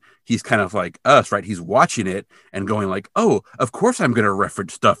fan, he's kind of like us, right? He's watching it and going like, oh, of course I'm going to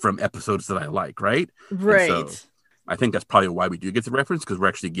reference stuff from episodes that I like, right? Right. I think that's probably why we do get the reference, because we're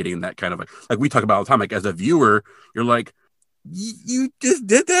actually getting that kind of like we talk about all the time. Like as a viewer, you're like, you just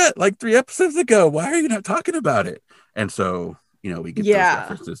did that like 3 episodes ago. Why are you not talking about it? And so, we get those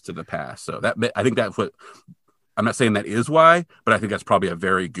references to the past. So I think that's what, I'm not saying that is why, but I think that's probably a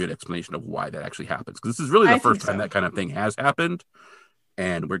very good explanation of why that actually happens. Because this is really the first time that kind of thing has happened.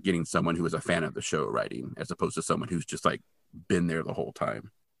 And we're getting someone who is a fan of the show writing, as opposed to someone who's just like been there the whole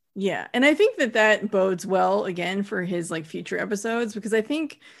time. Yeah. And I think that bodes well again for his like future episodes, because I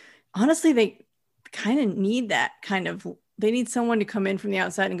think honestly, they kind of need that they need someone to come in from the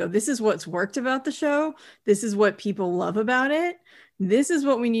outside and go, this is what's worked about the show. This is what people love about it. This is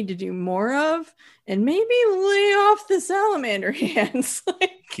what we need to do more of. And maybe lay off the salamander hands.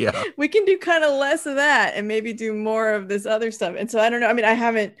 We can do kind of less of that and maybe do more of this other stuff. And so I don't know. I mean,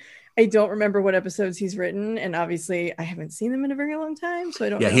 I don't remember what episodes he's written, and obviously I haven't seen them in a very long time, so I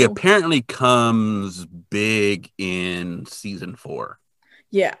don't know. Yeah, he apparently comes big in season 4.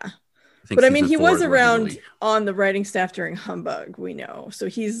 Yeah. But I mean, he was around on the writing staff during Humbug, we know. So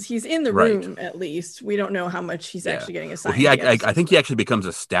he's in the room at least. We don't know how much he's actually getting assigned. Well, I think he actually becomes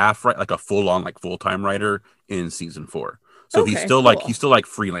a staff, right? Like a full-on, like full-time writer in season 4. So he's still like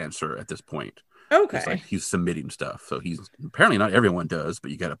freelancer at this point. Okay. He's submitting stuff. So he's apparently, not everyone does, but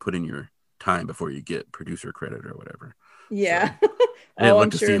you got to put in your time before you get producer credit or whatever. Yeah. So, I didn't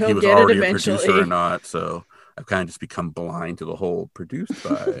look to see if he was already a producer or not. So I've kind of just become blind to the whole produced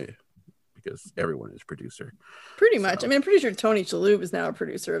by because everyone is producer. Pretty much. I mean, I'm pretty sure Tony Shalhoub is now a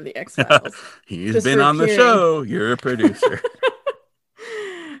producer of the X-Files. He's been on the show. You're a producer.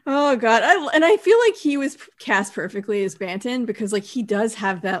 Oh God. I feel like he was cast perfectly as Banton because like he does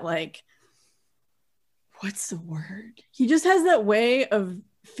have that like, what's the word? He just has that way of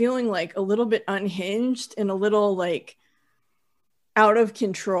feeling like a little bit unhinged and a little like out of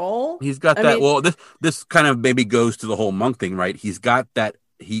control. He's got I that. mean, Well, this kind of maybe goes to the whole monk thing, right? He's got that.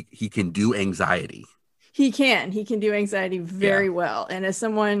 He can do anxiety. he can do anxiety Yeah. very well. And as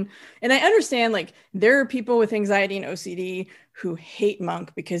someone, and I understand like there are people with anxiety and OCD who hate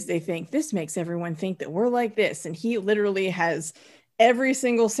Monk because they think this makes everyone think that we're like this. And he literally has every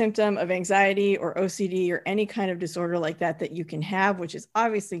single symptom of anxiety or OCD or any kind of disorder like that you can have, which is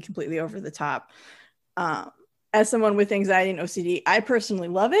obviously completely over the top. As someone with anxiety and OCD, I personally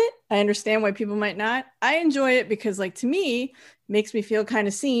love it. I understand why people might not. I enjoy it because, like, to me, makes me feel kind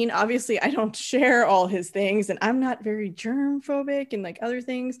of seen. Obviously, I don't share all his things, and I'm not very germ phobic and like other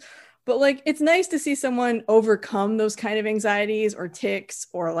things. But like, it's nice to see someone overcome those kind of anxieties or tics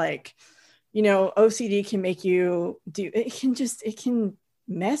or like, you know, OCD can make you do. It can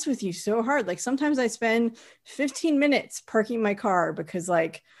mess with you so hard. Like sometimes I spend 15 minutes parking my car because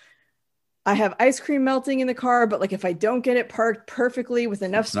like I have ice cream melting in the car, but like if I don't get it parked perfectly with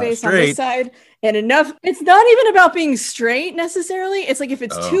enough space on this side and enough, it's not even about being straight necessarily. It's like if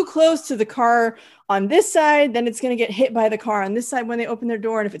it's too close to the car on this side, then it's going to get hit by the car on this side when they open their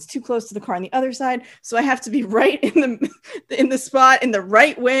door. And if it's too close to the car on the other side, so I have to be right in the spot in the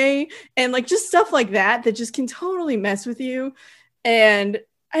right way. And like just stuff like that just can totally mess with you. And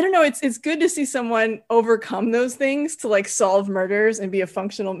I don't know. It's good to see someone overcome those things to like solve murders and be a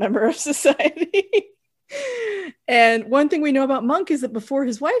functional member of society. And one thing we know about Monk is that before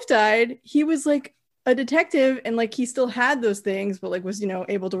his wife died, he was like a detective and like he still had those things, but like was, you know,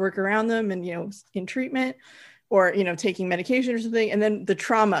 able to work around them and, you know, in treatment or, you know, taking medication or something. And then the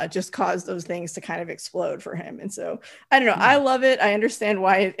trauma just caused those things to kind of explode for him. And so I don't know. I love it. I understand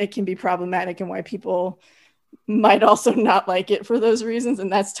why it can be problematic and why people might also not like it for those reasons,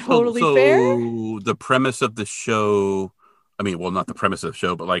 and that's totally fair. The premise of the show, I mean, well, not the premise of the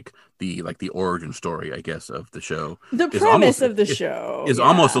show, but like the origin story, I guess, of the show. The premise of the show is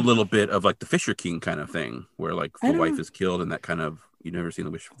almost a little bit of like the Fisher King kind of thing, where like the wife is killed and that kind of. You never seen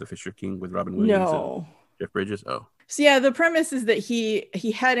the Fisher King with Robin Williams? No. And Jeff Bridges. Oh. So yeah, the premise is that he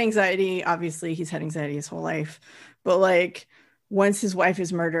had anxiety. Obviously, he's had anxiety his whole life, but like once his wife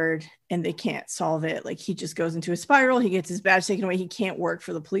is murdered and they can't solve it, like he just goes into a spiral. He gets his badge taken away. He can't work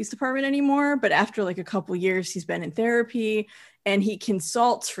for the police department anymore. But after like a couple years, he's been in therapy and he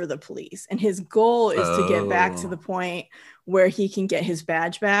consults for the police. And his goal is to get back to the point where he can get his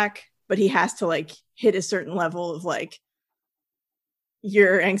badge back. But he has to like hit a certain level of like,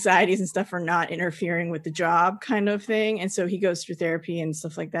 your anxieties and stuff are not interfering with the job kind of thing. And so he goes through therapy and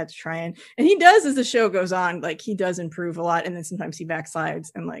stuff like that to try and he does as the show goes on, like he does improve a lot. And then sometimes he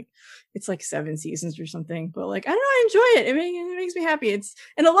backslides and like, it's like 7 seasons or something, but like, I don't know, I enjoy it. It makes me happy.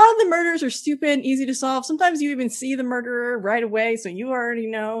 And a lot of the murders are stupid, easy to solve. Sometimes you even see the murderer right away. So you already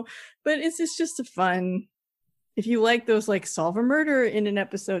know, but it's just a fun, if you like those like solve a murder in an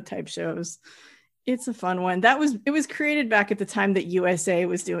episode type shows, it's a fun one. It was created back at the time that USA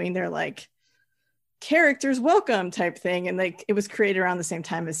was doing their like characters welcome type thing. And like, it was created around the same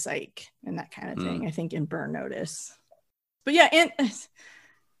time as Psych and that kind of thing, I think in Burn Notice. But yeah, and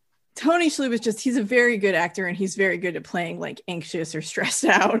Tony Shalhoub he's a very good actor and he's very good at playing like anxious or stressed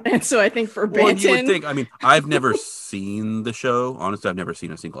out. And so I think for Banton, you would think, I mean, I've never seen the show. Honestly, I've never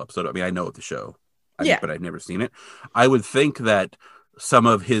seen a single episode. I mean, I know the show, but I've never seen it. I would think that some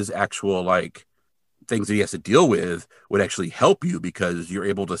of his actual like things that he has to deal with would actually help you because you're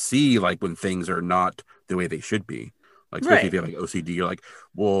able to see like when things are not the way they should be. Like, especially if you have like OCD, you're like,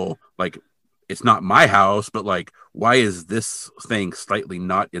 well, like it's not my house, but like, why is this thing slightly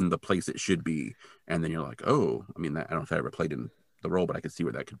not in the place it should be? And then you're like, oh, I mean, I don't know if I ever played in the role, but I could see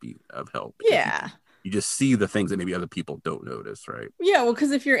where that could be of help. Yeah. You just see the things that maybe other people don't notice, right? Yeah, well,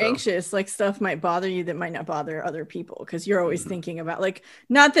 because if you're anxious, like stuff might bother you that might not bother other people because you're always thinking about like,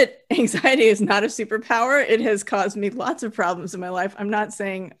 not that anxiety is not a superpower. It has caused me lots of problems in my life. I'm not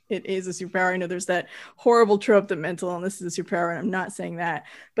saying it is a superpower. I know there's that horrible trope that mental illness is a superpower, and I'm not saying that.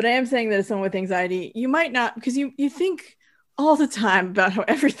 But I am saying that as someone with anxiety, you might not, because you think all the time about how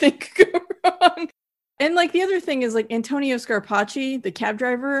everything could go wrong. And like the other thing is like Antonio Scarpacci, the cab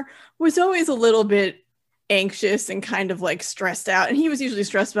driver, was always a little bit anxious and kind of like stressed out. And he was usually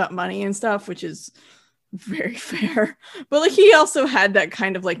stressed about money and stuff, which is very fair. But like he also had that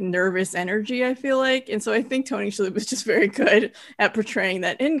kind of like nervous energy, I feel like. And so I think Tony Shalhoub was just very good at portraying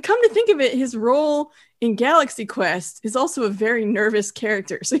that. And come to think of it, his role in Galaxy Quest is also a very nervous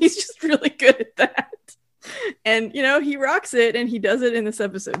character. So he's just really good at that. And, you know, he rocks it, and he does it in this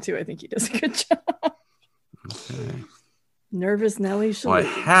episode too. I think he does a good job. Okay. Nervous Nelly Shalhoub. Well, I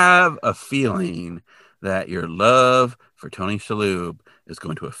have a feeling that your love for Tony Shalhoub is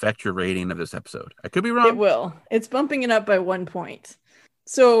going to affect your rating of this episode. I could be wrong. It will. It's bumping it up by 1 point.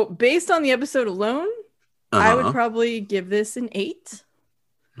 So based on the episode alone, I would probably give this an 8.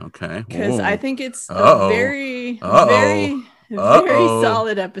 Okay. Because I think it's a very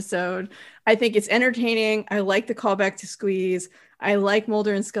solid episode. I think it's entertaining. I like the callback to Squeeze. I like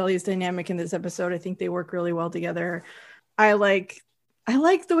Mulder and Scully's dynamic in this episode. I think they work really well together. I like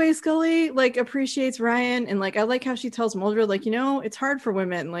the way Scully like appreciates Ryan, and like I like how she tells Mulder, like, you know, it's hard for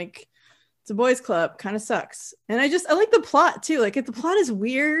women. Like, it's a boys' club, kind of sucks. And I like the plot too. Like, if the plot is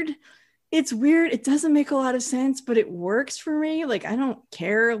weird, it's weird. It doesn't make a lot of sense, but it works for me. Like, I don't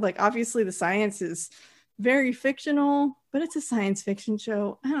care. Like, obviously the science is very fictional, but it's a science fiction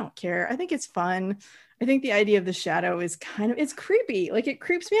show. I don't care. I think it's fun. I think the idea of the shadow is it's creepy. Like, it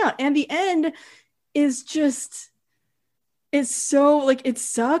creeps me out. And the end is just, it's so like, it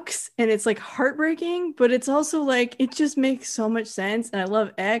sucks and it's like heartbreaking, but it's also like, it just makes so much sense. And I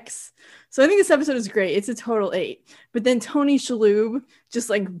love X. So I think this episode is great. It's a total 8, but then Tony Shalhoub just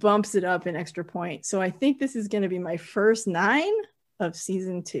like bumps it up an extra point. So I think this is going to be my first 9 of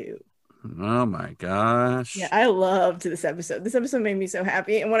season 2. Oh my gosh. Yeah, I loved this episode. This episode made me so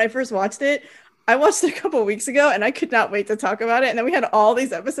happy. And when I first watched it, I watched it a couple weeks ago and I could not wait to talk about it. And then we had all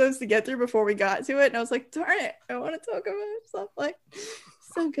these episodes to get through before we got to it. And I was like, darn it, I want to talk about stuff like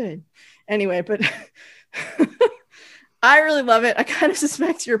so good. Anyway, but I really love it. I kind of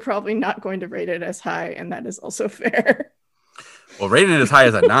suspect you're probably not going to rate it as high, and that is also fair. Well, rating it as high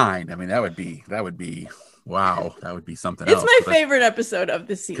as a 9, I mean, that would be wow, that would be something else. It's my favorite episode of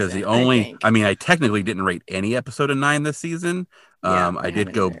this season. Because I technically didn't rate any episode of 9 this season. I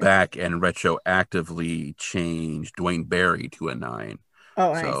did go back and retroactively change Dwayne Barry to a 9.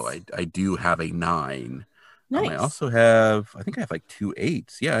 Oh, nice. So I do have a 9. Nice. I also have, I think I have like 2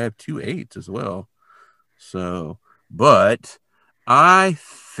 8s. Yeah, I have 2 8s as well. So, but I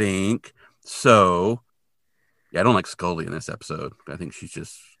think so. Yeah, I don't like Scully in this episode. I think she's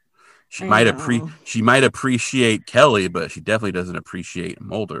just, she might appreciate Kelly, but she definitely doesn't appreciate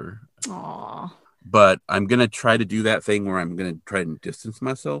Mulder. Aww. But I'm going to try to do that thing where I'm going to try and distance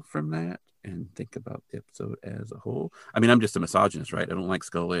myself from that and think about the episode as a whole. I mean, I'm just a misogynist, right? I don't like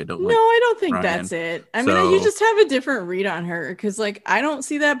Scully. I don't think Ryan. That's it. I mean, you just have a different read on her because, like, I don't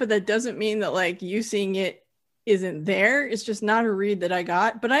see that, but that doesn't mean that, like, you seeing it isn't there. It's just not a read that I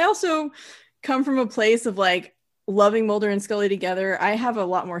got. But I also come from a place of, like, loving Mulder and Scully together. I have a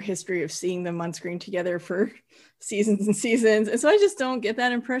lot more history of seeing them on screen together for seasons and seasons, and so I just don't get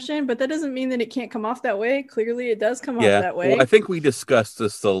that impression, but that doesn't mean that it can't come off that way. Clearly it does come off that way. Well, I think we discussed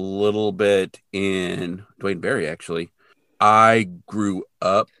this a little bit in Dwayne Barry. Actually, I grew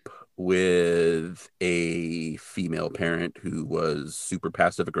up with a female parent who was super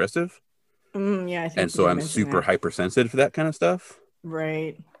passive aggressive. I think, and so I'm super hypersensitive to that kind of stuff,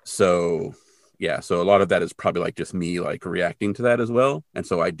 right? So yeah, so a lot of that is probably like just me like reacting to that as well. And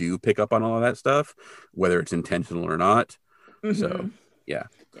so I do pick up on all of that stuff, whether it's intentional or not. Mm-hmm. So, yeah.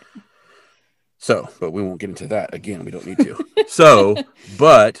 So, but we won't get into that again. We don't need to. So,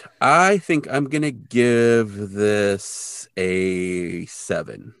 but I think I'm going to give this a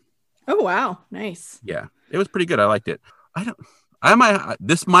 7. Oh, wow. Nice. Yeah, it was pretty good. I liked it.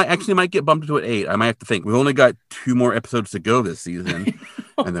 This might get bumped to an 8. I might have to think. We've only got 2 more episodes to go this season.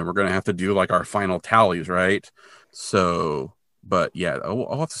 And then we're going to have to do like our final tallies, right? So, but yeah,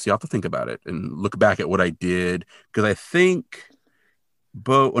 I'll have to see. I'll have to think about it and look back at what I did. Because I think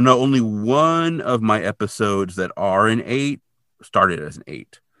only one of my episodes that are an 8 started as an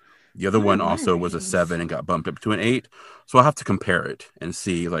 8. The other one also was a 7 and got bumped up to an 8. So I'll have to compare it and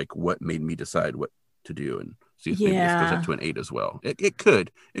see like what made me decide what to do and see if maybe this goes up to an 8 as well. It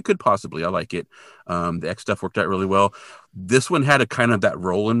could possibly. I like it. The X stuff worked out really well. This one had a kind of that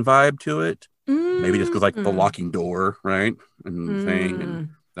Roland vibe to it. Maybe just because like the locking door, right? And thing and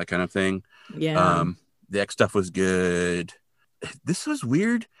that kind of thing. Yeah. The X stuff was good. This was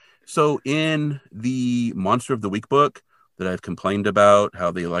weird. So in the Monster of the Week book that I've complained about,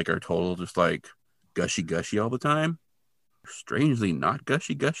 how they like are total just like gushy all the time. Strangely not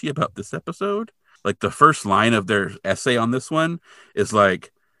gushy about this episode. Like the first line of their essay on this one is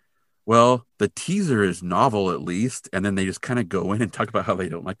like, well, the teaser is novel at least. And then they just kind of go in and talk about how they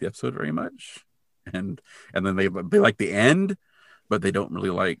don't like the episode very much. And then they like the end, but they don't really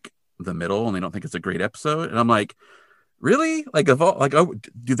like the middle and they don't think it's a great episode. And I'm like, Really? Like, of all, like, oh,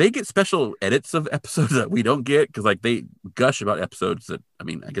 do they get special edits of episodes that we don't get? Because like they gush about episodes that, I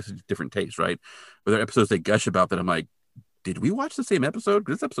mean, I guess it's different taste, right? But there are episodes they gush about that I'm like, did we watch the same episode?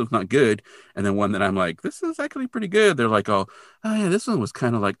 This episode's not good. And then one that I'm like, this is actually pretty good. They're like, oh yeah, this one was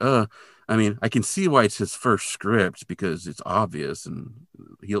kind of like, I mean, I can see why it's his first script because it's obvious and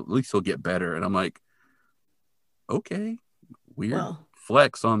at least he'll get better. And I'm like, okay, weird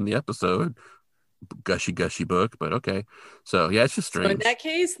flex on the episode. Gushy book, but okay. So yeah, it's just strange. So in that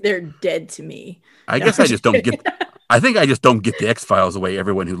case, they're dead to me. I guess I just don't get. I think I just don't get the X-Files the way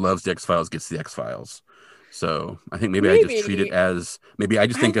everyone who loves the X-Files gets the X-Files. So I think maybe I just treat it as I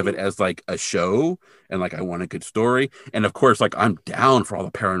just think of it as like a show and like I want a good story. And of course, like I'm down for all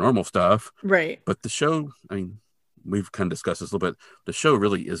the paranormal stuff. Right. But the show, I mean, we've kind of discussed this a little bit. The show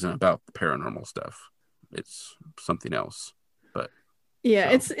really isn't about the paranormal stuff. It's something else. But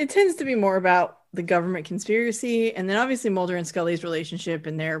yeah, it tends to be more about the government conspiracy and then obviously Mulder and Scully's relationship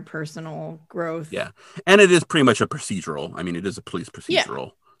and their personal growth. Yeah. And it is pretty much a procedural. I mean, it is a police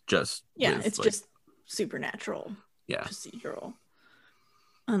procedural. Yeah. It's like, just supernatural. Yeah. Procedural.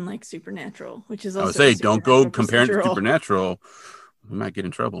 Unlike Supernatural, which is also. I would say don't go comparing to Supernatural. We might get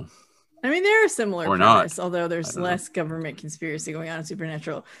in trouble. I mean, they're a similar or premise, not. Although there's less government conspiracy going on in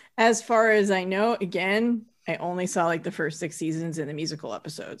Supernatural. As far as I know, again, I only saw like the first 6 seasons in the musical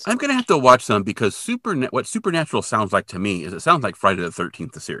episodes. I'm gonna have to watch some because what Supernatural sounds like to me is it sounds like Friday the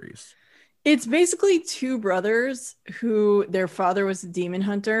 13th, the series. It's basically 2 brothers who their father was a demon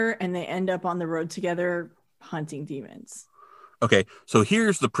hunter and they end up on the road together hunting demons. Okay, so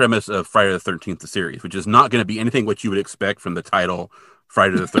here's the premise of Friday the 13th, the series, which is not going to be anything what you would expect from the title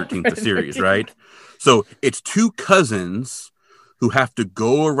Friday the 13th, the series, right? So it's 2 cousins who have to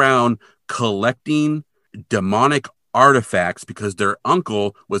go around collecting demonic artifacts because their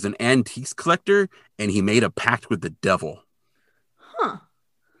uncle was an antiques collector and he made a pact with the devil. Huh.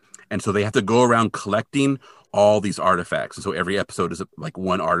 And so they have to go around collecting all these artifacts. And so every episode is like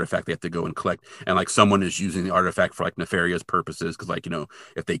one artifact they have to go and collect. And like someone is using the artifact for like nefarious purposes. Cause like, you know,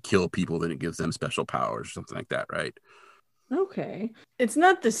 if they kill people, then it gives them special powers or something like that. Right. Okay. It's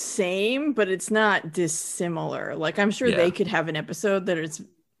not the same, but it's not dissimilar. Like I'm sure they could have an episode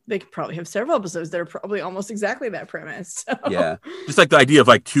they could probably have several episodes that are probably almost exactly that premise. So. Yeah. Just like the idea of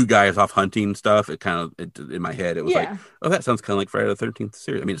like 2 guys off hunting stuff. It kind of, in my head, it was like, oh, that sounds kind of like Friday the 13th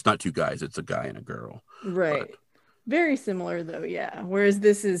series. I mean, it's not 2 guys, it's a guy and a girl. Right. But. Very similar though. Yeah. Whereas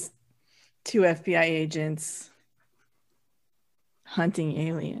this is 2 FBI agents hunting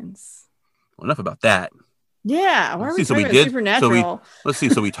aliens. Well, enough about that. Yeah. Why are we talking about Supernatural? Let's see.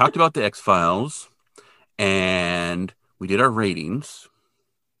 So we talked about the X-Files and we did our ratings.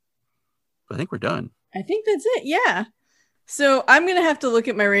 I think we're done. I think that's it. Yeah. So I'm going to have to look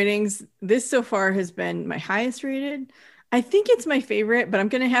at my ratings. This so far has been my highest rated. I think it's my favorite, but I'm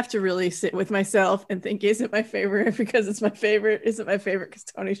going to have to really sit with myself and think, is it my favorite because it's my favorite? Is it my favorite because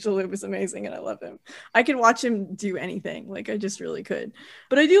Tony Shalhoub is amazing and I love him? I could watch him do anything. Like I just really could.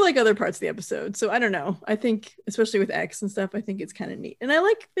 But I do like other parts of the episode. So I don't know. I think, especially with X and stuff, I think it's kind of neat. And I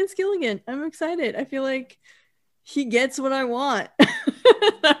like Vince Gilligan. I'm excited. I feel like he gets what I want.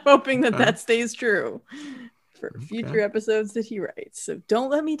 I'm hoping that stays true for future episodes that he writes. So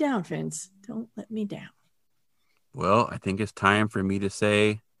don't let me down, Vince. Don't let me down. Well, I think it's time for me to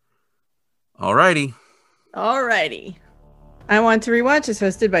say, alrighty. Alrighty. I Want to Rewatch is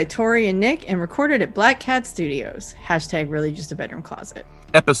hosted by Tori and Nick and recorded at Black Cat Studios. # really just a bedroom closet.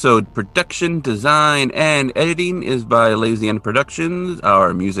 Episode production, design, and editing is by Lazy End Productions.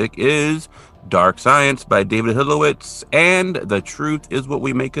 Our music is Dark Science by David Hilowitz, and The Truth Is What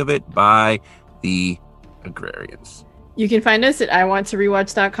We Make of It by The Agrarians. You can find us at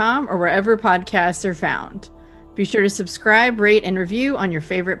iwanttorewatch.com or wherever podcasts are found. Be sure to subscribe, rate, and review on your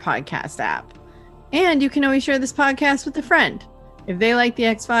favorite podcast app. And you can always share this podcast with a friend. If they like the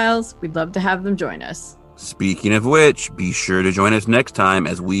X-Files, we'd love to have them join us. Speaking of which, be sure to join us next time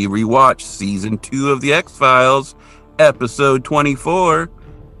as we rewatch Season 2 of the X-Files, Episode 24,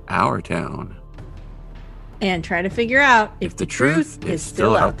 Our Town. And try to figure out if the truth is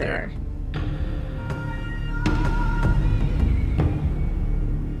still out there.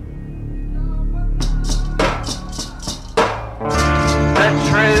 The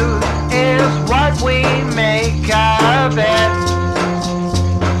truth is what we make of it.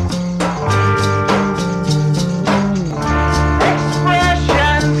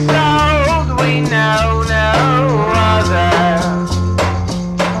 Expressions sold, we know no other.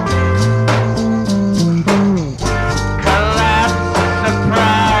 Collapse,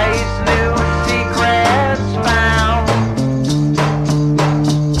 surprise, new secrets found.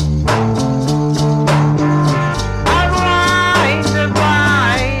 I've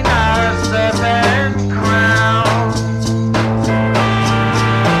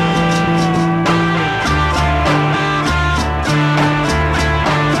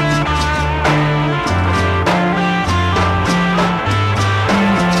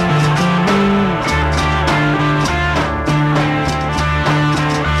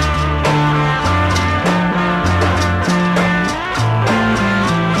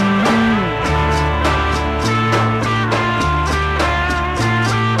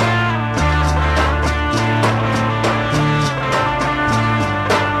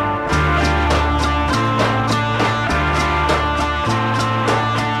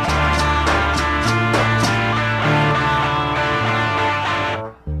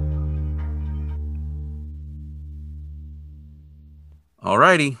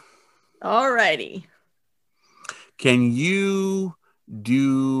Alrighty. Can you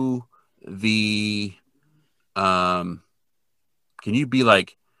do the can you be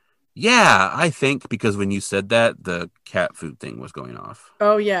like, yeah, I think, because when you said that, the cat food thing was going off.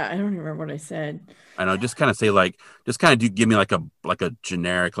 Oh yeah, I don't remember what I said. I know, just kind of say like, just kind of do give me like a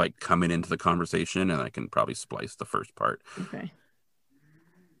generic like coming into the conversation, and I can probably splice the first part. Okay.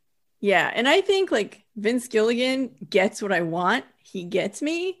 Yeah, and I think like Vince Gilligan gets what I want. He gets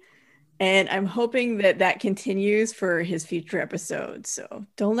me, and I'm hoping that continues for his future episodes. So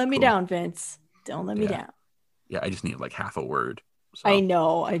don't let me down, Vince. Don't let me down. Yeah, I just need like half a word. So. I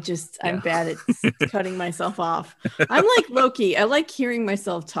know. I'm bad at cutting myself off. I'm like Loki. I like hearing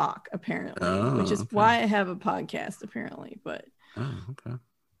myself talk, apparently, which is why I have a podcast, apparently. But okay.